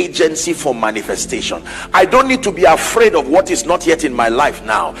 the agency for manifestation. I don't need to be afraid of what is not yet in my life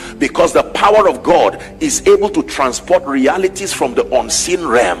now, because the power of God is able to transport realities from the unseen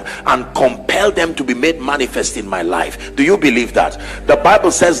realm and compel them to be made manifest in my life. Do you believe that? The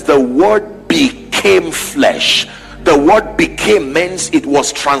Bible says the word became flesh. The word became means it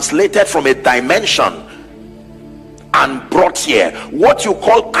was translated from a dimension and brought here. What you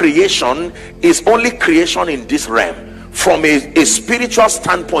call creation is only creation in this realm. From a spiritual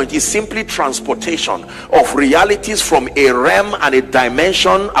standpoint, is simply transportation of realities from a realm and a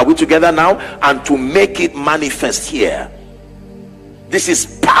dimension, are we together now, and to make it manifest here. This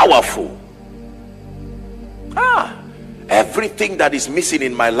is powerful. Everything that is missing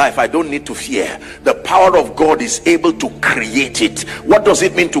in my life, I don't need to fear. The power of God is able to create it. What does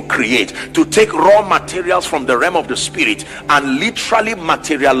it mean to create? To take raw materials from the realm of the spirit and literally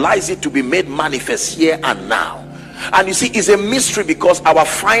materialize it to be made manifest here and now. And you see, it's a mystery because our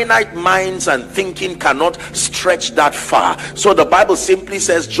finite minds and thinking cannot stretch that far. So the Bible simply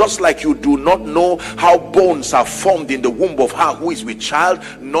says, just like you do not know how bones are formed in the womb of her who is with child,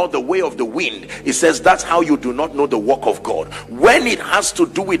 nor the way of the wind, it says that's how you do not know the work of God. When it has to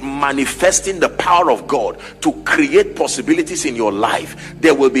do with manifesting the power of God to create possibilities in your life,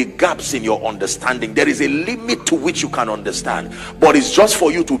 there will be gaps in your understanding. There is a limit to which you can understand, but it's just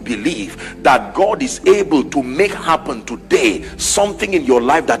for you to believe that God is able to make happen today something in your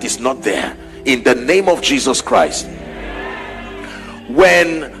life that is not there, in the name of Jesus Christ.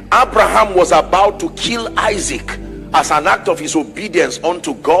 When Abraham was about to kill Isaac as an act of his obedience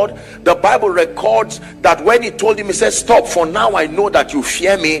unto God, the Bible records that when he told him, he said, stop, for now I know that you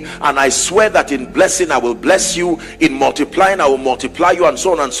fear me, and I swear that in blessing I will bless you, in multiplying I will multiply you, and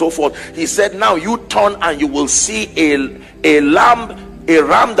so on and so forth. He said, now you turn and you will see a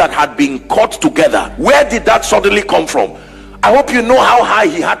ram that had been caught together. Where did that suddenly come from? I hope you know how high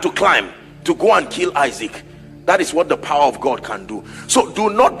he had to climb to go and kill Isaac. That is what the power of God can do. So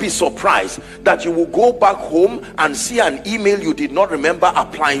do not be surprised that you will go back home and see an email you did not remember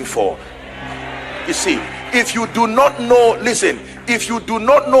applying for. You see, if you do not know, listen, if you do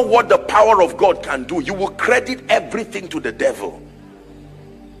not know what the power of God can do, you will credit everything to the devil.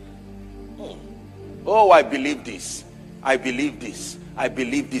 Oh, I believe this. I believe this. I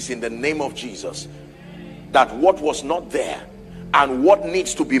believe this in the name of Jesus, that what was not there and what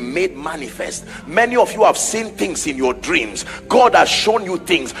needs to be made manifest. Many of you have seen things in your dreams. God has shown you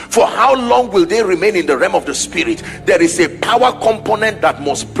things. For how long will they remain in the realm of the spirit? There is a power component that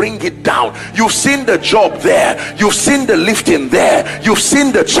must bring it down. You've seen the job there, you've seen the lifting there, you've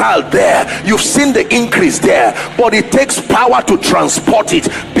seen the child there, you've seen the increase there, but it takes power to transport it.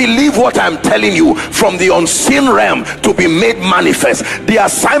 Believe what I'm telling you, from the unseen realm to be made manifest. The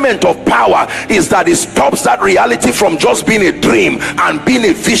assignment of power is that it stops that reality from just being a dream and being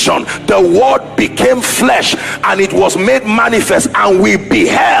a vision. The word became flesh and it was made manifest, and we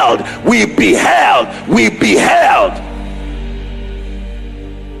beheld.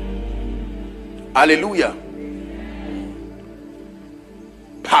 Hallelujah.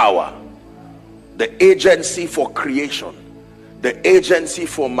 Power, the agency for creation, the agency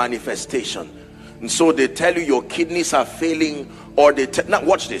for manifestation. And so they tell you your kidneys are failing, or they now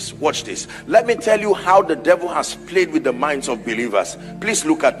watch this. Let me tell you how the devil has played with the minds of believers. Please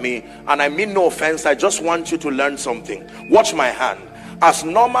look at me, and I mean no offense, I just want you to learn something. Watch my hand. As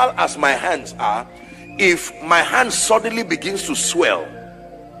normal as my hands are, if my hand suddenly begins to swell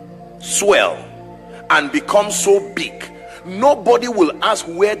and become so big, nobody will ask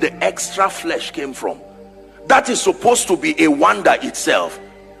where the extra flesh came from. That is supposed to be a wonder itself.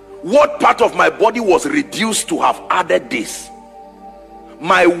 What part of my body was reduced to have added this?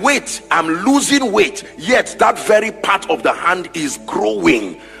 My weight, I'm losing weight, yet that very part of the hand is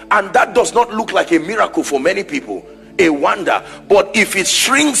growing, and that does not look like a miracle for many people, a wonder. But if it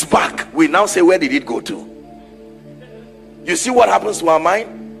shrinks back, we now say, where did it go to? You see what happens to our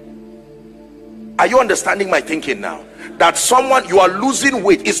mind? Are you understanding my thinking now? That someone, you are losing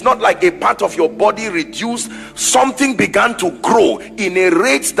weight, it's not like a part of your body reduced, something began to grow in a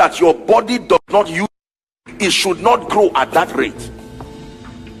rate that your body does not use. It should not grow at that rate.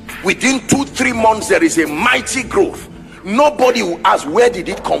 Within 2-3 months there is a mighty growth. Nobody will ask, where did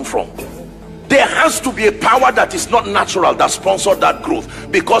it come from? There has to be a power that is not natural that sponsored that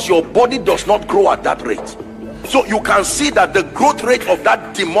growth, because your body does not grow at that rate. So you can see that the growth rate of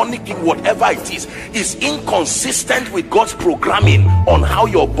that demonic thing, whatever it is inconsistent with God's programming on how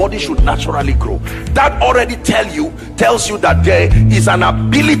your body should naturally grow. That already tells you that there is an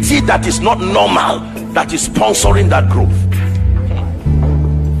ability that is not normal that is sponsoring that growth.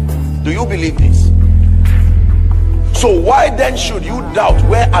 Do you believe this? So why then should you doubt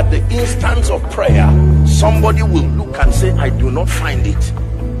where at the instance of prayer somebody will look and say, I do not find it,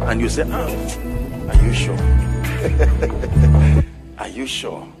 and you say, are you sure? Are you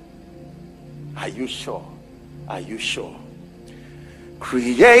sure? Are you sure? Are you sure?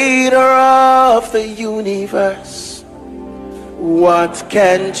 Creator of the universe, what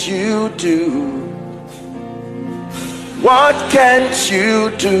can't you do? What can't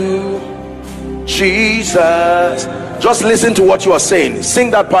you do, Jesus? Just listen to what you are saying. Sing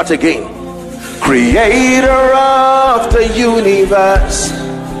that part again. Creator of the universe,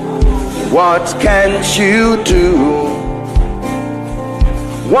 what can't you do?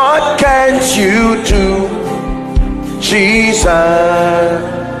 What can't you do, Jesus?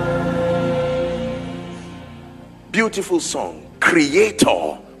 Beautiful song.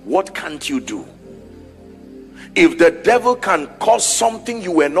 Creator, what can't you do? If the devil can cause something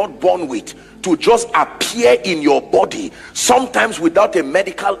you were not born with to just appear in your body, sometimes without a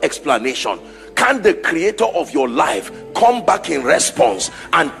medical explanation, can the creator of your life come back in response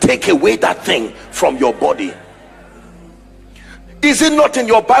and take away that thing from your body? Is it not in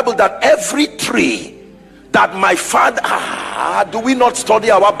your Bible that every tree that my father, do we not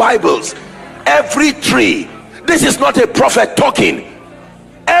study our Bibles? Every tree, this is not a prophet talking,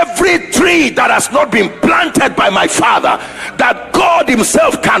 every tree that has not been planted by my father, that God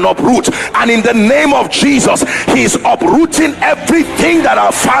himself can uproot, and in the name of Jesus he is uprooting everything that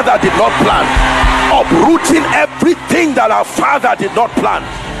our father did not plant, uprooting everything that our father did not plant.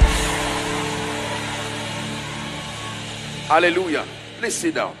 Hallelujah. Please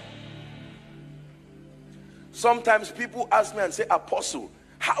sit down. Sometimes people ask me and say, Apostle,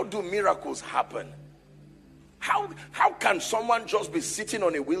 how do miracles happen? How can someone just be sitting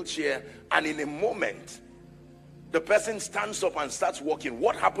on a wheelchair and in a moment the person stands up and starts walking?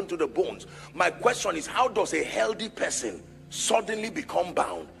 What happened to the bones? My question is, how does a healthy person suddenly become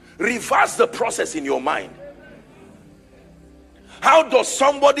bound? Reverse the process in your mind. How does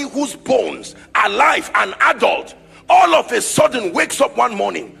somebody whose bones, alive, an adult, all of a sudden wakes up one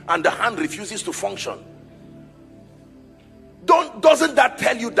morning and the hand refuses to function? Doesn't that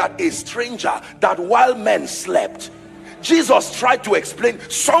tell you that a stranger, that while men slept, Jesus tried to explain,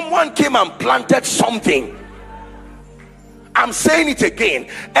 someone came and planted something? I'm saying it again.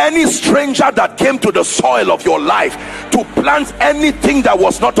 Any stranger that came to the soil of your life to plant anything that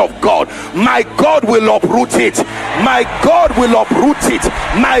was not of God, my God will uproot it. My God will uproot it.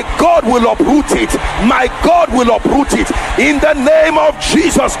 My God will uproot it. My God will uproot it in the name of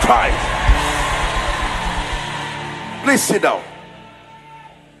Jesus Christ. Please sit down.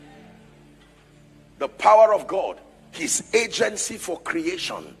 The power of God, his agency for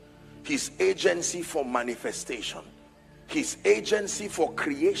creation, his agency for manifestation, his agency for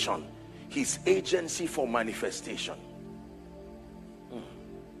creation, his agency for manifestation.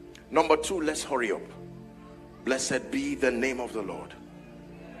 Number two, let's hurry up. Blessed be the name of the Lord.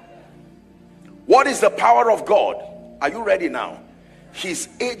 What is the power of God? Are you ready now? His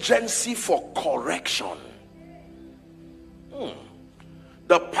agency for correction.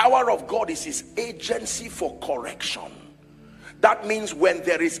 The power of God is his agency for correction. That means when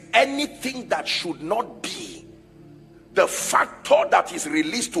there is anything that should not be, the factor that is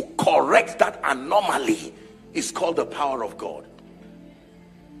released to correct that anomaly is called the power of God.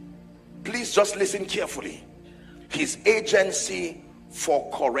 Please just listen carefully. His agency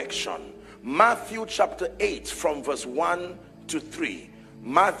for correction. Matthew chapter 8 from verse 1 to 3.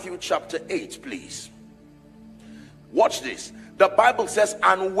 Matthew chapter 8, please. Watch this. The Bible says,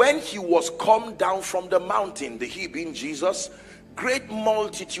 and when he was come down from the mountain, the he being Jesus, great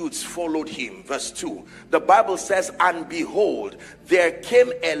multitudes followed him. Verse 2, the Bible says, and behold, there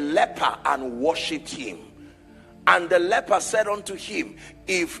came a leper and worshipped him. And the leper said unto him,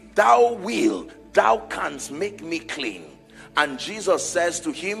 if thou wilt, thou canst make me clean. And Jesus says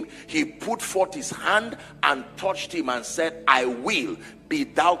to him, he put forth his hand and touched him and said, I will, be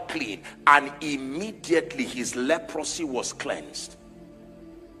thou clean. And immediately his leprosy was cleansed.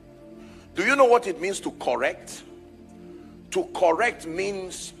 Do you know what it means to correct? To correct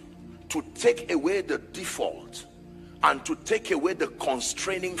means to take away the default and to take away the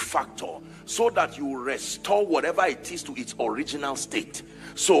constraining factor, so that you restore whatever it is to its original state.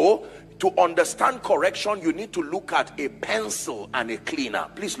 So to understand correction, you need to look at a pencil and a cleaner.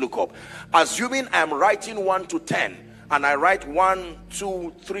 Please look up. Assuming I'm writing 1 to 10 and I write 1,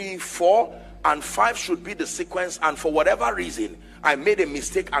 2, 3, 4 and 5 should be the sequence, and for whatever reason I made a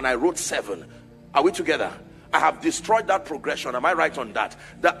mistake and I wrote 7. Are we together? I have destroyed that progression. Am I right on that?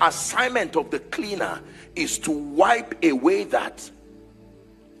 The assignment of the cleaner is to wipe away that,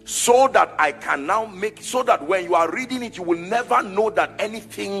 so that I can now make, so that when you are reading it, you will never know that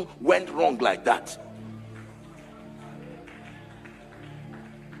anything went wrong like that.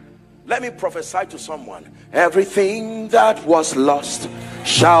 Let me prophesy to someone. Everything that was lost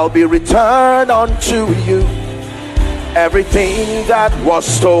shall be returned unto you. Everything that was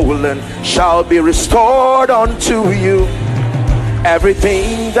stolen shall be restored unto you.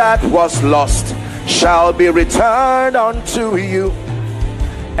 Everything that was lost shall be returned unto you.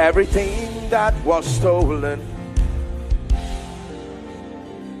 Everything that was stolen.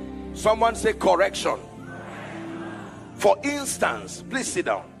 Someone say correction. For instance, please sit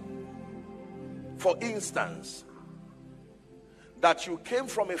down. For instance, that you came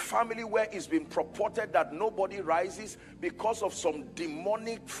from a family where it's been purported that nobody rises because of some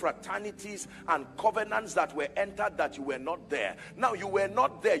demonic fraternities and covenants that were entered, that you were not there. Now you were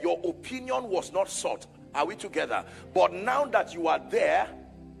not there, your opinion was not sought. Are we together? But now that you are there,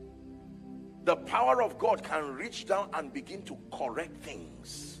 the power of God can reach down and begin to correct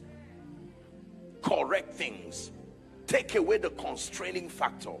things. Correct things. Take away the constraining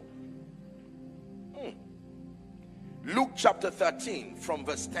factor. Luke chapter 13 from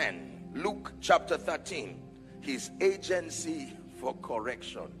verse 10. Luke chapter 13. His agency for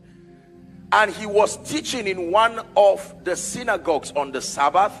correction. And he was teaching in one of the synagogues on the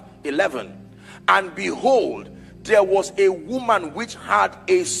Sabbath. 11. And behold, there was a woman which had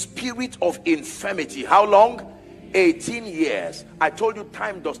a spirit of infirmity. How long? 18 years. I told you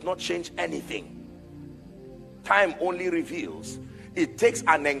time does not change anything. Time only reveals. It takes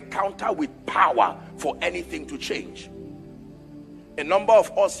an encounter with power for anything to change. A number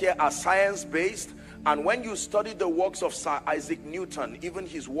of us here are science-based, and when you study the works of Sir Isaac Newton, even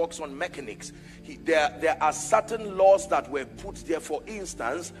his works on mechanics, there are certain laws that were put there. For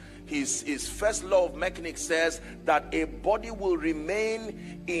instance, his first law of mechanics says that a body will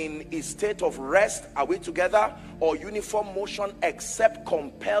remain in a state of rest, are we together, or uniform motion, except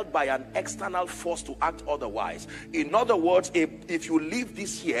compelled by an external force to act otherwise. In other words, if you leave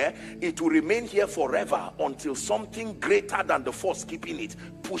this here, it will remain here forever until something greater than the force keeping it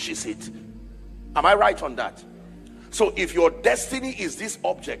pushes it. Am I right on that? So if your destiny is this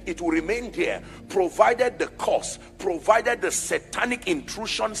object, it will remain there, provided the cause, provided the satanic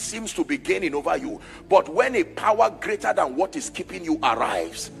intrusion seems to be gaining over you. But when a power greater than what is keeping you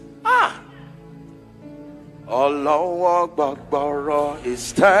arrives, Allah Akbar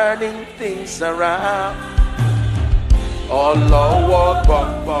is turning things around. Allah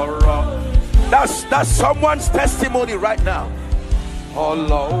Akbar. That's someone's testimony right now.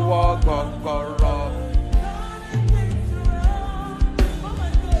 Allah Akbar.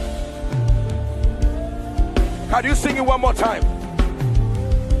 Can you sing it one more time?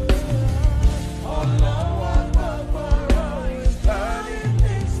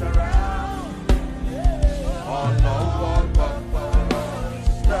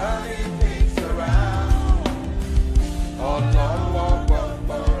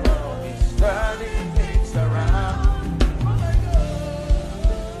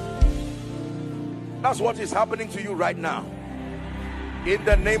 That's what is happening to you right now. In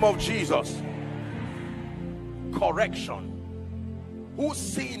the name of Jesus. Correction. Who's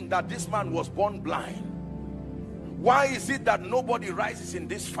seen that this man was born blind? Why is it that nobody rises in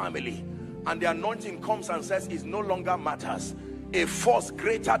this family and the anointing comes and says it no longer matters? A force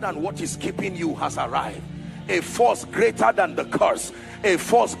greater than what is keeping you has arrived. A force greater than the curse, a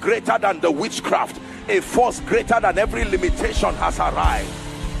force greater than the witchcraft, a force greater than every limitation has arrived.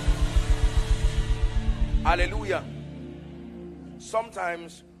 Hallelujah.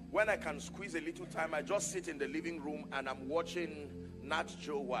 Sometimes when I can squeeze a little time, I just sit in the living room and I'm watching Nat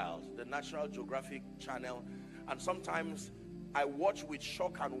Geo Wild, the National Geographic channel, and sometimes I watch with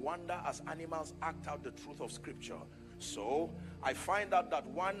shock and wonder as animals act out the truth of scripture. So I find out that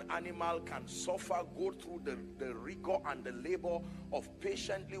one animal can suffer, go through the rigor and the labor of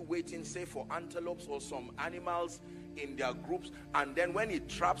patiently waiting, say for antelopes or some animals in their groups, and then when it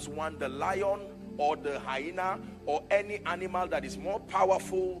traps one, the lion or the hyena or any animal that is more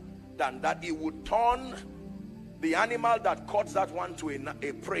powerful than that, it would turn the animal that caught that one to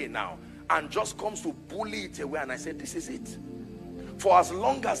a prey now, and just comes to bully it away. And I said, this is it. For as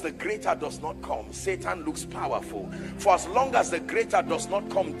long as the greater does not come, Satan looks powerful. For as long as the greater does not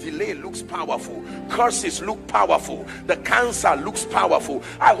come, delay looks powerful. Curses look powerful. The cancer looks powerful.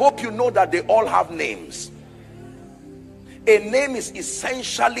 I hope you know that they all have names. A name is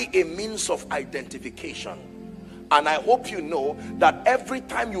essentially a means of identification. And I hope you know that every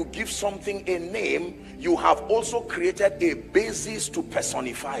time you give something a name, you have also created a basis to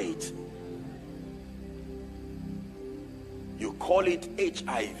personify it. You call it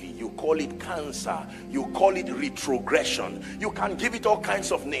HIV, you call it cancer, you call it retrogression. You can give it all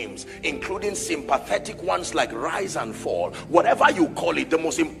kinds of names, including sympathetic ones like rise and fall. Whatever you call it, the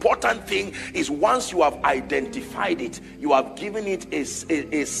most important thing is once you have identified it, you have given it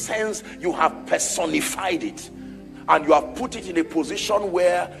a sense, you have personified it, and you have put it in a position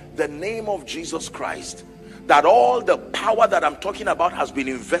where the name of Jesus Christ, that all the power that I'm talking about has been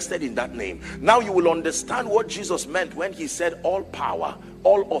invested in that name. Now you will understand what Jesus meant when he said all power,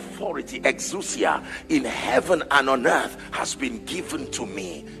 all authority, exousia, in heaven and on earth has been given to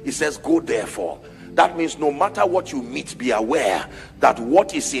me. He says, go therefore. That means no matter what you meet, be aware that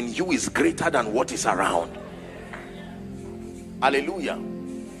what is in you is greater than what is around. Hallelujah.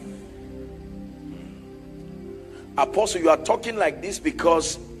 Apostle, you are talking like this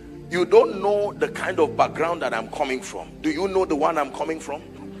because you don't know the kind of background that I'm coming from. Do you know the one I'm coming from?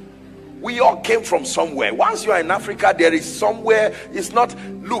 We all came from somewhere. Once you are in Africa, there is somewhere. It's not,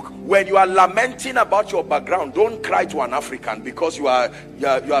 look, when you are lamenting about your background, don't cry to an African, because you are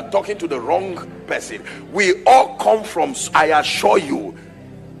talking to the wrong person. We all come from, I assure you.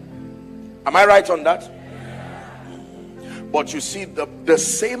 Am I right on that? But you see, the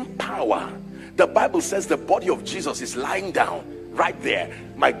same power, the Bible says the body of Jesus is lying down right there,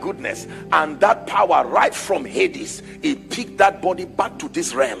 my goodness, and that power right from Hades, it picked that body back to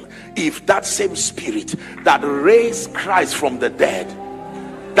this realm. If that same spirit that raised Christ from the dead,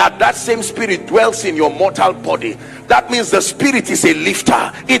 that same spirit dwells in your mortal body, that means the spirit is a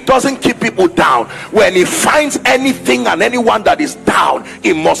lifter. It doesn't keep people down. When it finds anything and anyone that is down,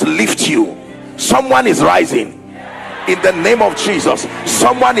 it must lift you. Someone is rising in the name of Jesus.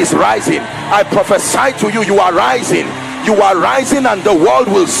 Someone is rising. I prophesy to you, you are rising. You are rising, and the world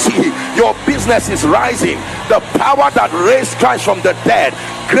will see. Your business is rising. The power that raised Christ from the dead,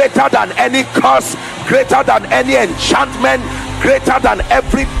 greater than any curse, greater than any enchantment, greater than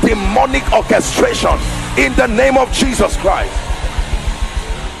every demonic orchestration, in the name of Jesus Christ.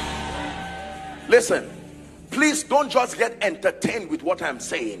 Listen, please don't just get entertained with what I'm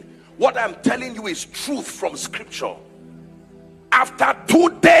saying. What I'm telling you is truth from scripture. After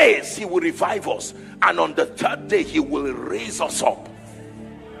 2 days he will revive us, and on the third day he will raise us up.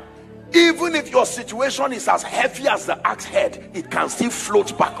 Even if your situation is as heavy as the axe head, it can still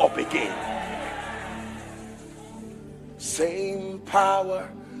float back up again. Same power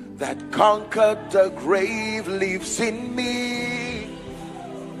that conquered the grave lives in me,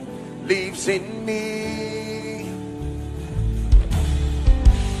 lives in me.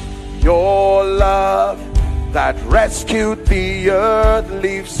 Your love that rescued the earth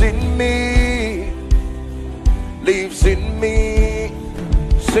lives in me, lives in me.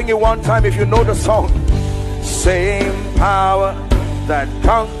 Sing it one time if you know the song. Same power that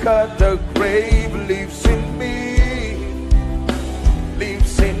conquered the grave lives in me,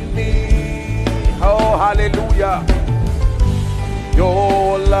 lives in me. Oh, hallelujah.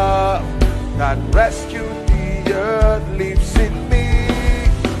 Your love that rescued the earth lives in me.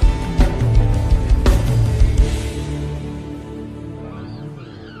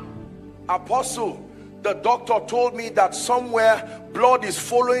 Apostle, the doctor told me that somewhere blood is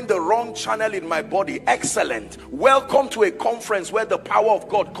following the wrong channel in my body. Excellent. Welcome to a conference where the power of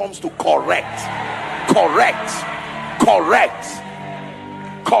God comes to correct. Correct. Correct.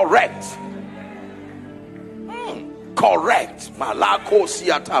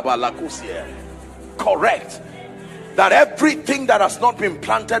 That everything that has not been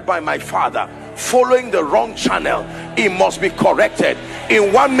planted by my father, following the wrong channel, it must be corrected.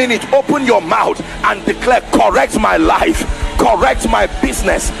 In 1 minute, open your mouth and declare, correct my life, Correct my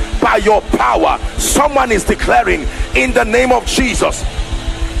business by your power. Someone is declaring in the name of Jesus.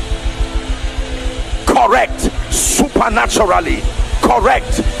 Correct supernaturally.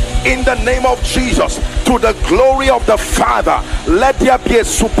 Correct in the name of Jesus. To the glory of the Father, let there be a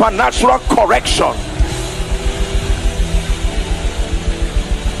supernatural correction.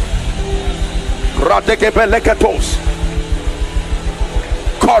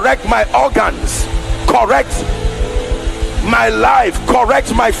 Correct my organs, correct my life,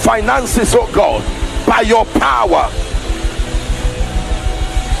 correct my finances, oh God, by your power.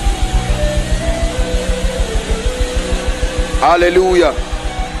 Hallelujah.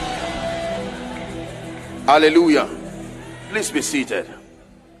 Hallelujah. Please be seated.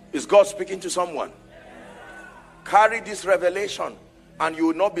 Is God speaking to someone? Carry this revelation and you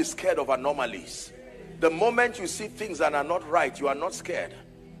will not be scared of anomalies. The moment you see things that are not right, you are not scared.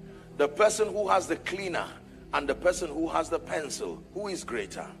 The person who has the cleaner and the person who has the pencil, who is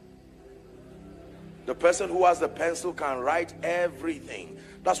greater? The person who has the pencil can write everything.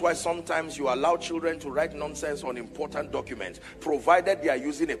 That's why sometimes you allow children to write nonsense on important documents, provided they are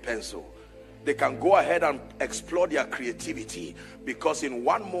using a pencil. They can go ahead and explore their creativity, because in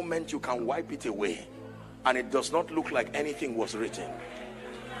one moment you can wipe it away and it does not look like anything was written.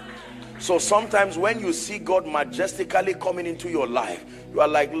 So sometimes when you see God majestically coming into your life, you are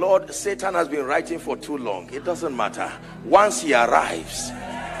like, Lord, Satan has been writing for too long. It doesn't matter. Once he arrives.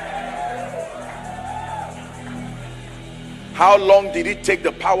 How long did it take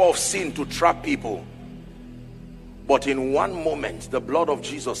the power of sin to trap people? But in one moment, the blood of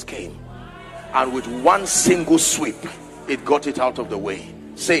Jesus came, and with one single sweep, it got it out of the way.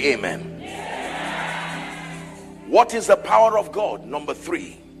 Say amen. What is the power of God? Number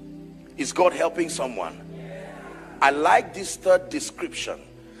 3. Is God helping someone? I like this third description.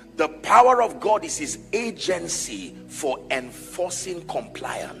 The power of God is his agency for enforcing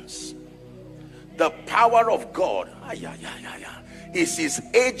compliance. The power of God is his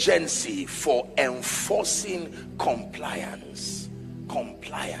agency for enforcing compliance.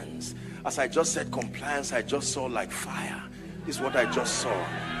 Compliance. As I just said, compliance, I just saw like fire. This is what I just saw.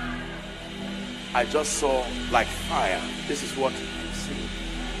 I just saw like fire. This is what you see.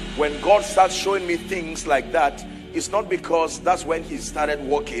 When God starts showing me things like that, it's not because that's when he started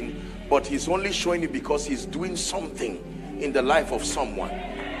working, but he's only showing it because he's doing something in the life of someone.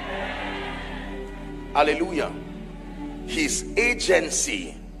 Hallelujah. His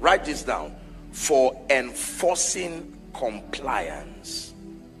agency, write this down, for enforcing compliance.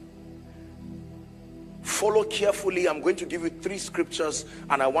 Follow carefully. I'm going to give you 3 scriptures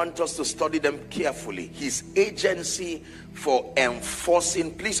and I want us to study them carefully. His agency for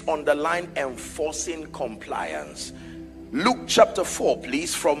enforcing, please underline enforcing compliance. Luke chapter 4,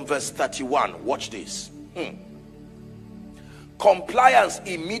 please, from verse 31. Watch this. Compliance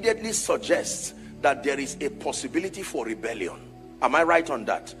immediately suggests that there is a possibility for rebellion. Am I right on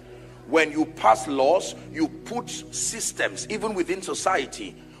that? When you pass laws, you put systems, even within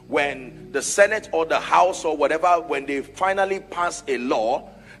society. When the Senate or the House or whatever, when they finally pass a law,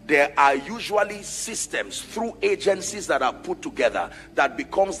 there are usually systems through agencies that are put together that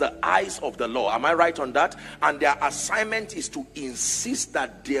becomes the eyes of the law. Am I right on that? And their assignment is to insist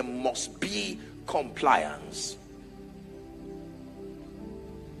that there must be compliance.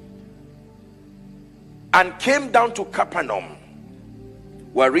 And came down to Capernaum.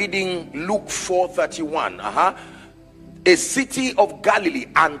 We're reading Luke 4:31. A city of Galilee,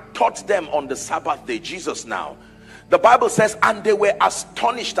 and taught them on the Sabbath day. Jesus now. The Bible says, and they were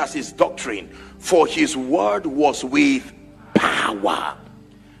astonished at his doctrine, for his word was with power.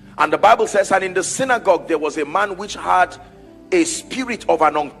 And the Bible says, and in the synagogue there was a man which had a spirit of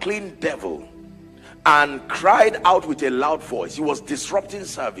an unclean devil, and cried out with a loud voice. He was disrupting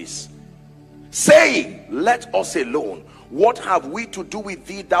service, saying, let us alone. What have we to do with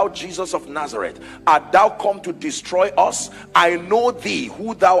thee, thou Jesus of Nazareth? Art thou come to destroy us? I know thee,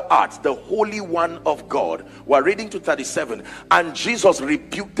 who thou art, the Holy One of God. We're reading to 37. And Jesus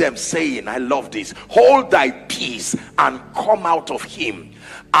rebuked them, saying, I love this, hold thy peace and come out of him.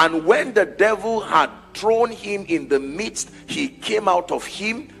 And when the devil had thrown him in the midst, he came out of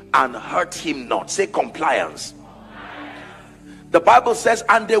him and hurt him not. Say compliance. The Bible says,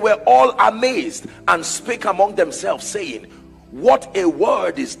 and they were all amazed and spake among themselves, saying, what a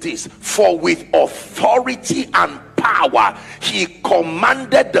word is this? For with authority and power he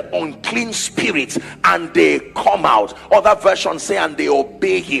commanded the unclean spirits, and they come out. Other versions say, and they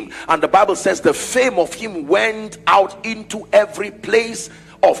obey him. And the Bible says the fame of him went out into every place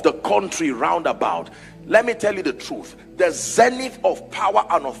of the country round about. Let me tell you the truth. The zenith of power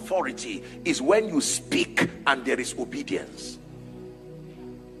and authority is when you speak and there is obedience.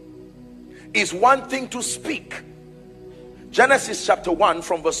 It's one thing to speak. Genesis chapter 1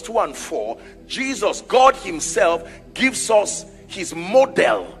 from verse 2 and 4, Jesus, God himself, gives us his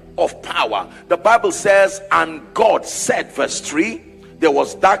model of power. The Bible says, and God said, verse 3, there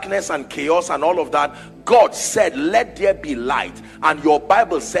was darkness and chaos and all of that. God said, let there be light. And your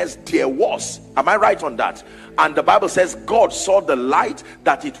Bible says there was. Am I right on that? And the Bible says God saw the light,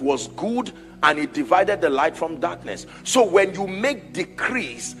 that it was good, and it divided the light from darkness. So when you make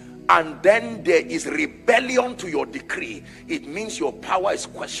decrees and then there is rebellion to your decree, it means your power is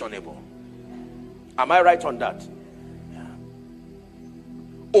questionable. Am I right on that? Yeah.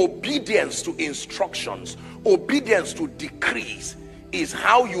 Obedience to instructions, obedience to decrees is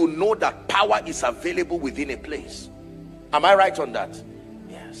how you know that power is available within a place. Am I right on that?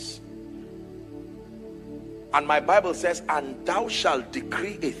 Yes. And my Bible says, and thou shalt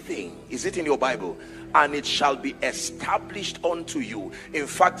decree a thing. Is it in your Bible? And it shall be established unto you. In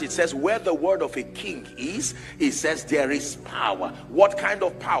fact, it says where the word of a king is, it says there is power. What kind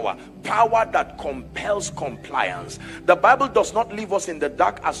of power? Power that compels compliance. The Bible does not leave us in the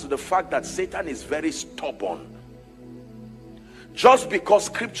dark as to the fact that Satan is very stubborn. Just because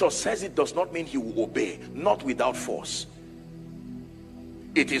scripture says it does not mean he will obey. Not without force.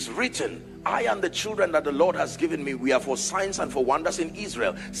 It is written, I and the children that the Lord has given me, we are for signs and for wonders in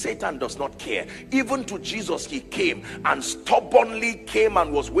Israel. Satan does not care. Even to Jesus he came and stubbornly came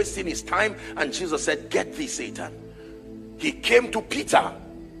and was wasting his time, and Jesus said, get thee, Satan. He came to Peter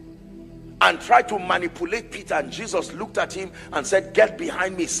and tried to manipulate Peter, and Jesus looked at him and said, get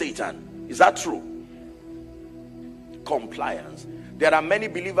behind me, Satan. Is that true? Compliance. There are many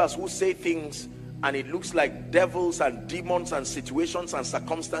believers who say things and it looks like devils and demons and situations and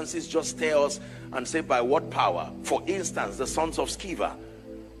circumstances just stare us and say, by what power? For instance, the sons of Sceva,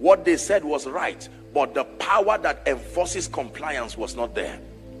 what they said was right, but the power that enforces compliance was not there.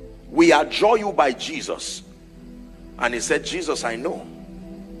 We adjure you by Jesus. And he said, Jesus, I know.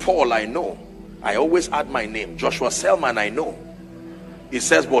 Paul, I know. I always add my name. Joshua Selman, I know. He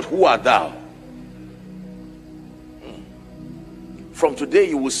says, but who art thou? From today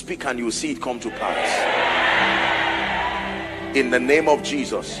you will speak and you will see it come to pass. In the name of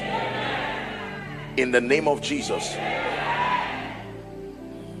Jesus. In the name of Jesus.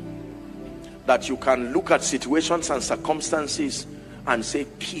 That you can look at situations and circumstances and say,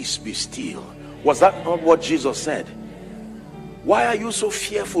 peace, be still. Was that not what Jesus said? Why are you so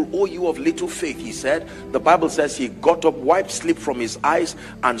fearful, O you of little faith? He said. The Bible says he got up, wiped sleep from his eyes,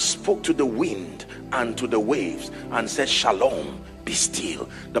 and spoke to the wind and to the waves and said, shalom, be still.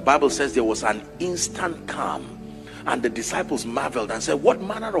 The Bible says there was an instant calm, and the disciples marveled and said, what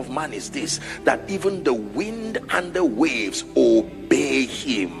manner of man is this, that even the wind and the waves obey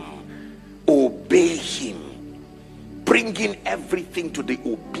him? Obey him, bringing everything to the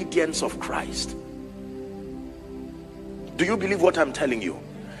obedience of Christ. Do you believe what I'm telling you?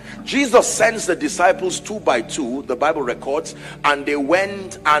 Jesus sends the disciples 2 by 2, the Bible records, and they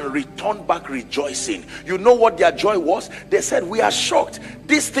went and returned back rejoicing. You know what their joy was? They said, we are shocked.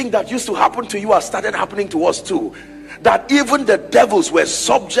 This thing that used to happen to you has started happening to us too. That even the devils were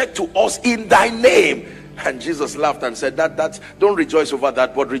subject to us in thy name. And Jesus laughed and said, don't rejoice over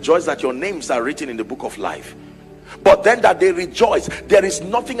that, but rejoice that your names are written in the book of life. But then that they rejoice. There is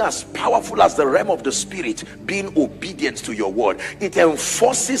nothing as powerful as the realm of the spirit being obedient to your word. It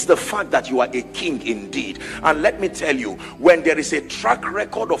enforces the fact that you are a king indeed. And let me tell you, when there is a track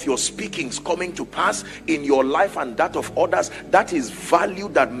record of your speakings coming to pass in your life and that of others, that is value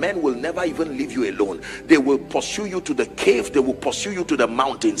that men will never even leave you alone. They will pursue you to the cave, they will pursue you to the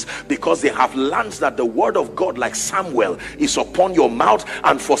mountains, because they have learned that the word of God, like Samuel, is upon your mouth.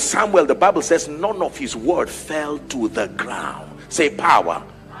 And for Samuel, the Bible says none of his word fell to the ground. Say power.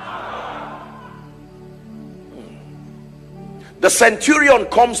 The centurion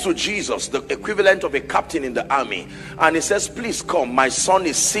comes to Jesus, the equivalent of a captain in the army, and he says, please come, my son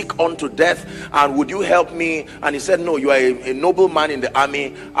is sick unto death, and would you help me? And he said, no, you are a noble man in the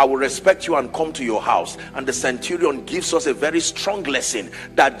army, I will respect you and come to your house. And the centurion gives us a very strong lesson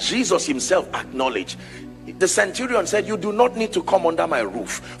that Jesus himself acknowledged. The centurion said, you do not need to come under my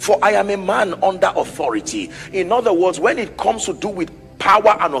roof, for I am a man under authority. In other words, when it comes to do with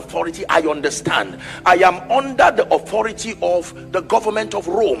power and authority, I understand. I am under the authority of the government of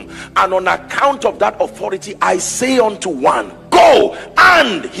Rome, and on account of that authority, I say unto one, go,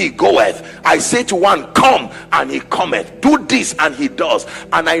 and he goeth. I say to one, come, and he cometh. Do this, and he does.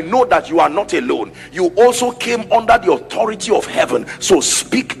 And I know that you are not alone. You also came under the authority of heaven, so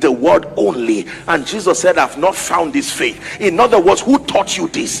speak the word only. And Jesus said, I've not found this faith. In other words, who taught you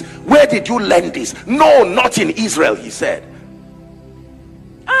this? Where did you learn this? No, not in Israel, he said.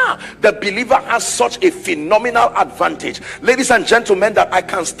 The believer has such a phenomenal advantage, ladies and gentlemen, that I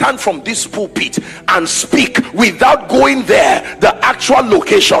can stand from this pulpit and speak without going there, the actual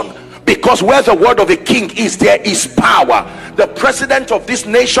location, because where the word of a king is, there is power. The president of this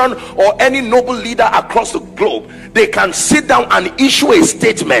nation or any noble leader across the globe, they can sit down and issue a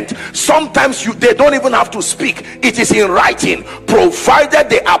statement. Sometimes they don't even have to speak, it is in writing, provided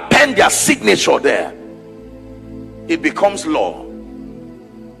they append their signature there, it becomes law.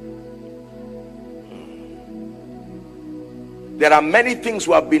 There are many things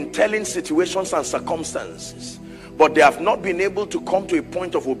we have been telling, situations and circumstances, but they have not been able to come to a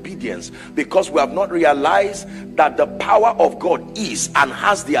point of obedience because we have not realized that the power of God is and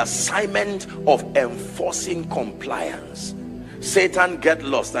has the assignment of enforcing compliance. Satan get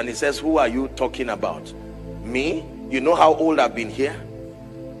lost and he says, who are you talking about? Me? You know how old I've been here?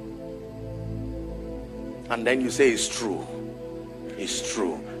 And then you say it's true. It's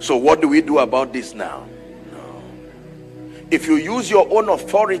true. So what do we do about this now? If you use your own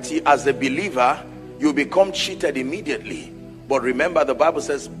authority as a believer, you become cheated immediately. But remember, the Bible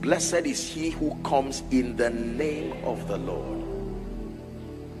says, blessed is he who comes in the name of the Lord.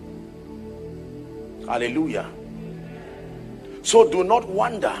 Hallelujah. So do not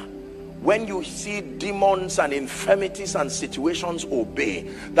wonder when you see demons and infirmities and situations obey,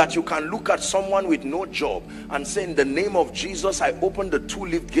 that you can look at someone with no job and say, in the name of Jesus, I open the two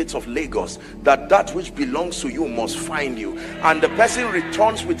lift gates of Lagos, that which belongs to you must find you. And the person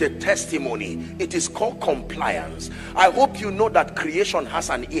returns with a testimony. It is called compliance. I hope you know that creation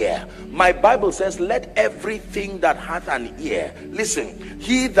has an ear. My Bible says, let everything that hath an ear, listen,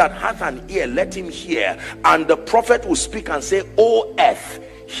 he that hath an ear, let him hear. And the prophet will speak and say, O earth,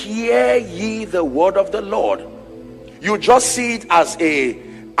 hear ye the word of the Lord. You just see it as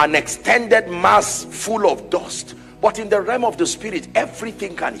an extended mass full of dust, but in the realm of the spirit,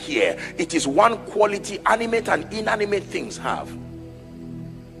 everything can hear. It is one quality animate and inanimate things have.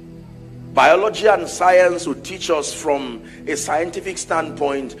 Biology and science will teach us from a scientific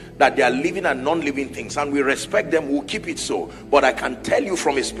standpoint that they are living and non-living things, and we respect them, we'll keep it so. But I can tell you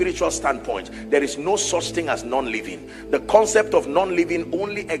from a spiritual standpoint, there is no such thing as non-living. The concept of non-living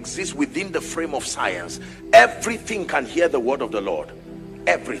only exists within the frame of science. Everything can hear the word of the Lord.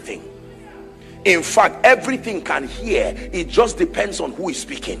 Everything. In fact, everything can hear. It just depends on who is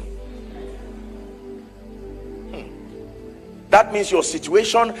speaking. That means your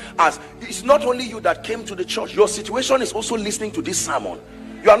situation, as it's not only you that came to the church, your situation is also listening to this sermon.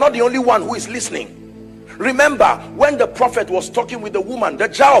 You are not the only one who is listening. Remember, when the prophet was talking with the woman, the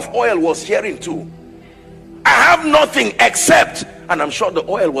jar of oil was hearing too. I have nothing except, and I'm sure the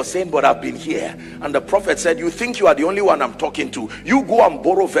oil was saying, but I've been here. And the prophet said, you think you are the only one I'm talking to? You go and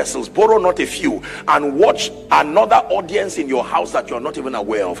borrow vessels, borrow not a few, and watch another audience in your house that you're not even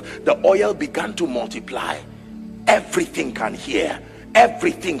aware of. The oil began to multiply. Everything can hear.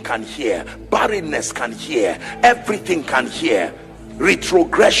 Everything can hear. Barrenness can hear. Everything can hear.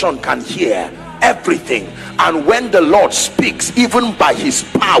 Retrogression can hear. Everything. And when the Lord speaks, even by his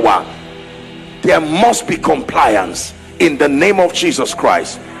power, there must be compliance in the name of Jesus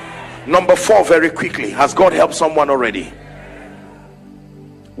Christ. Number 4, very quickly. Has God helped someone already?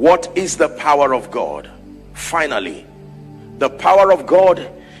 What is the power of God? Finally, the power of God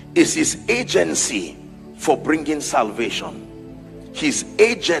is his agency for bringing salvation. His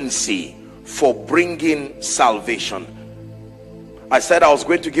agency for bringing salvation. I said I was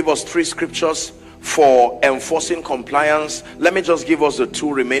going to give us 3 scriptures for enforcing compliance. Let me just give us the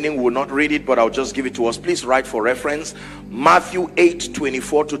 2 remaining. We will not read it, but I'll just give it to us. Please write for reference. Matthew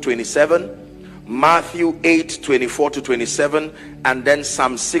 8:24-27, Matthew 8:24-27, and then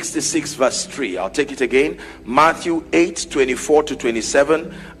Psalm 66 verse 3. I'll take it again. Matthew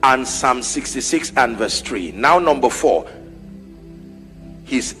 8:24-27 and Psalm 66 and verse 3. Now number 4,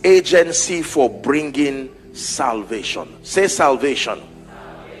 his agency for bringing salvation. Say salvation.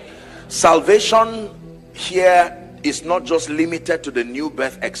 Salvation here is not just limited to the new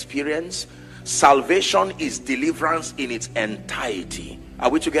birth experience. Salvation is deliverance in its entirety. Are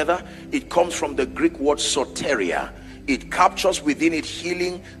we together? It comes from the Greek word soteria. It captures within it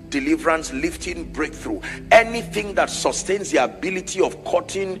healing, deliverance, lifting, breakthrough. Anything that sustains the ability of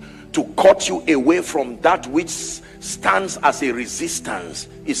to cut you away from that which stands as a resistance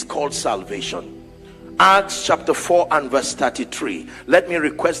is called salvation. Acts chapter 4 and verse 33. Let me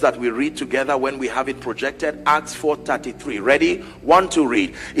request that we read together when we have it projected. Acts 4:33. Ready? 1 to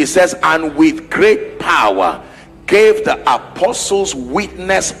read. It says, and with great power gave the apostles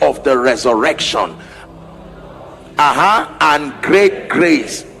witness of the resurrection. And great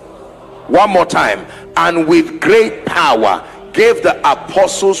grace. One more time. And with great power gave the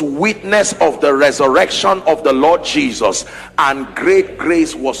apostles witness of the resurrection of the Lord Jesus, and great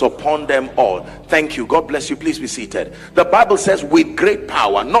grace was upon them all. Thank you. God bless you. Please be seated. The Bible says with great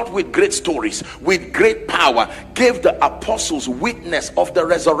power, not with great stories, with great power gave the apostles witness of the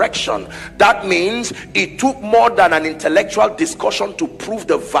resurrection. That means it took more than an intellectual discussion to prove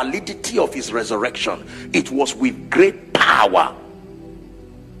the validity of his resurrection. It was with great power.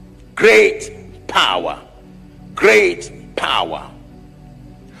 Great power. Great power.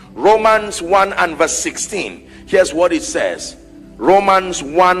 Romans 1 and verse 16. Here's what it says. Romans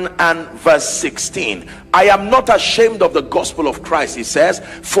 1 and verse 16. I am not ashamed of the gospel of Christ, he says,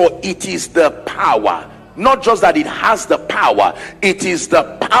 for it is the power. Not just that it has the power, it is the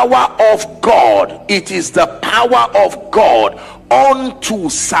power of God. It is the power of God unto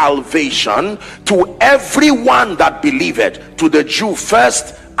salvation to everyone that believeth, to the Jew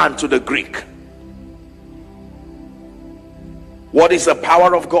first and to the Greek. What is the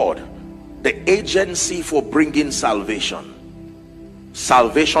power of God? The agency for bringing salvation.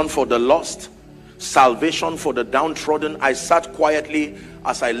 Salvation for the lost, salvation for the downtrodden. I sat quietly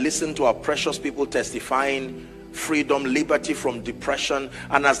as I listened to our precious people testifying freedom, liberty from depression,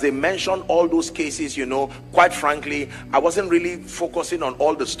 and as they mentioned all those cases, you know, quite frankly, I wasn't really focusing on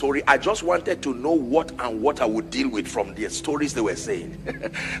all the story. I just wanted to know what I would deal with from the stories they were saying.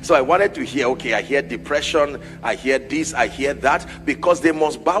 So I wanted to hear, okay, I hear depression, I hear this, I hear that, because they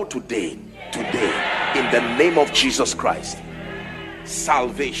must bow today, in the name of Jesus Christ.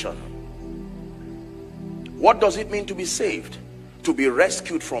 Salvation. What does it mean to be saved? To be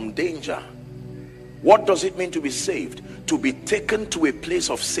rescued from danger. What does it mean to be saved? To be taken to a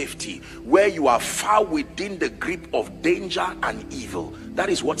place of safety where you are far within the grip of danger and evil. That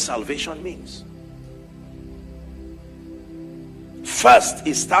is what salvation means. First,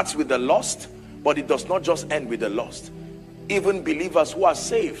 it starts with the lost, but it does not just end with the lost. Even believers who are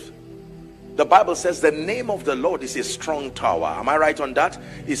saved, the Bible says the name of the Lord is a strong tower. Am I right on that?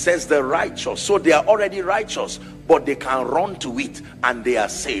 It says the righteous. So they are already righteous, but they can run to it and they are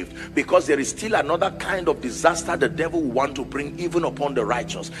saved, because there is still another kind of disaster the devil will want to bring even upon the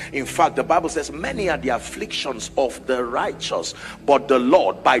righteous. In fact, the Bible says many are the afflictions of the righteous, but the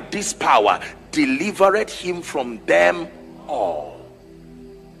Lord by this power delivered him from them all.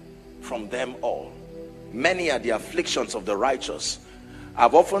 From them all. Many are the afflictions of the righteous.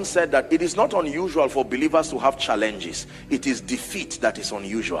 I've often said that it is not unusual for believers to have challenges. It is defeat that is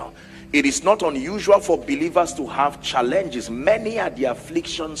unusual. It is not unusual for believers to have challenges. Many are the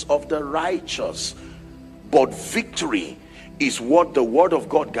afflictions of the righteous, but victory is what the word of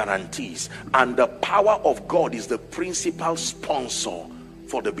God guarantees, and the power of God is the principal sponsor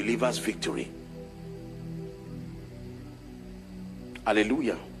for the believer's victory.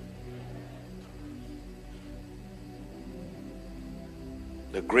 Hallelujah.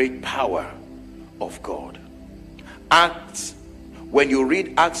 The great power of God. Acts, when you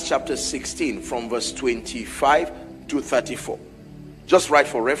read Acts chapter 16 from verse 25 to 34, just write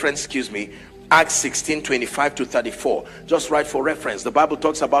for reference, excuse me, Acts 16, 25 to 34, just write for reference. The Bible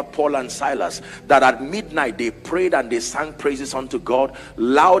talks about Paul and Silas, that at midnight they prayed and they sang praises unto God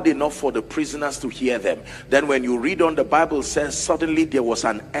loud enough for the prisoners to hear them. Then when you read on, the Bible says suddenly there was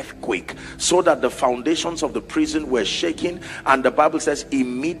an earthquake, so that the foundations of the prison were shaking, and the Bible says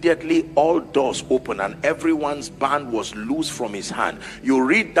immediately all doors opened and everyone's band was loose from his hand. You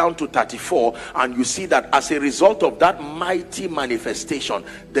read down to 34 and you see that as a result of that mighty manifestation,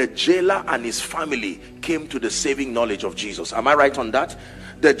 the jailer and his family came to the saving knowledge of Jesus. Am I right on that?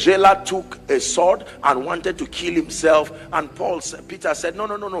 The jailer took a sword and wanted to kill himself, and Peter said,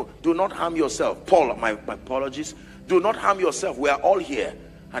 no, do not harm yourself. Paul, my apologies, do not harm yourself, we are all here.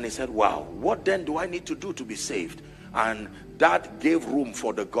 And he said, wow, what then do I need to do to be saved? And that gave room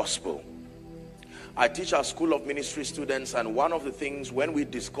for the gospel. I teach our School of Ministry students, and one of the things when we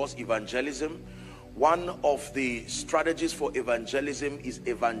discuss evangelism, one of the strategies for evangelism is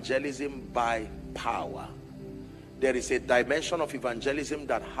evangelism by power. There is a dimension of evangelism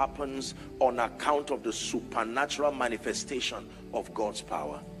that happens on account of the supernatural manifestation of God's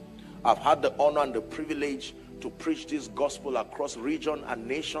power. I've had the honor and the privilege to preach this gospel across region and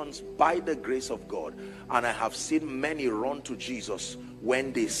nations by the grace of God. And I have seen many run to Jesus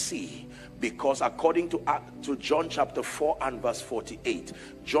when they see, because according to John chapter 4 and verse 48,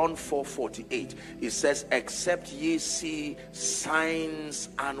 John 4:48, it says, except ye see signs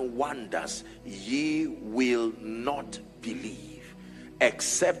and wonders, ye will not believe.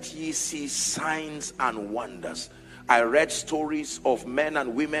 Except ye see signs and wonders. I read stories of men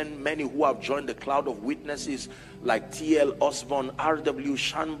and women, many who have joined the cloud of witnesses, like T.L. Osborne, R.W.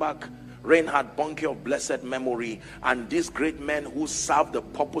 Schanbach, Reinhard Bonnke of blessed memory, and these great men who served the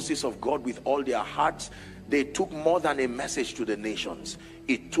purposes of God with all their hearts. They took more than a message to the nations.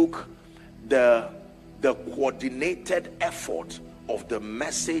 It took the coordinated effort of the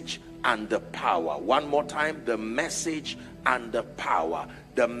message and the power. One more time, the message and the power.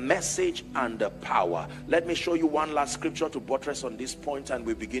 The message and the power. Let me show you one last scripture to buttress on this point, and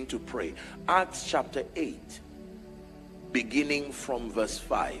we begin to pray. Acts chapter 8, beginning from verse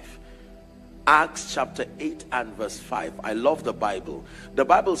 5. Acts chapter 8 and verse 5. I love the Bible. The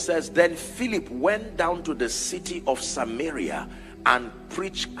Bible says, then Philip went down to the city of Samaria and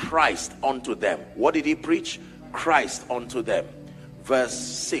preached Christ unto them. What did he preach? Christ unto them. Verse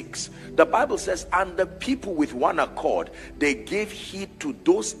 6, the Bible says, and the people with one accord, they gave heed to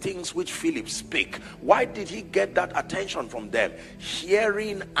those things which Philip spake. Why did he get that attention from them?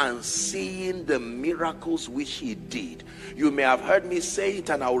 Hearing and seeing the miracles which he did. You may have heard me say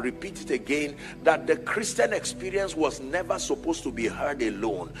it, and I will repeat it again, that the Christian experience was never supposed to be heard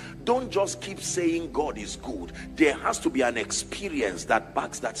alone. Don't just keep saying God is good. There has to be an experience that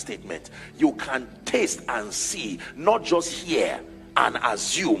backs that statement. You can taste and see, not just hear and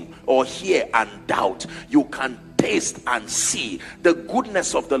assume, or hear and doubt. You can taste and see. The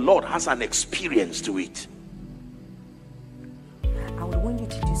goodness of the Lord has an experience to it. I would want you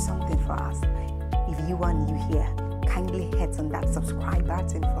to do something for us. If you are new here, kindly hit on that subscribe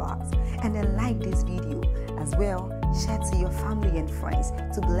button for us, and then like this video as well. Share to your family and friends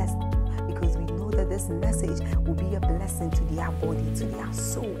to bless them, because we know that this message will be a blessing to their body, to their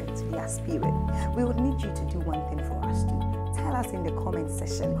soul, and to their spirit. We would need you to do one thing for us too. Tell us in the comment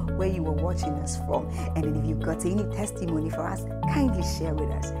section where you were watching us from, and then if you've got any testimony for us, kindly share with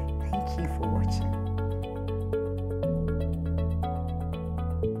us. Thank you for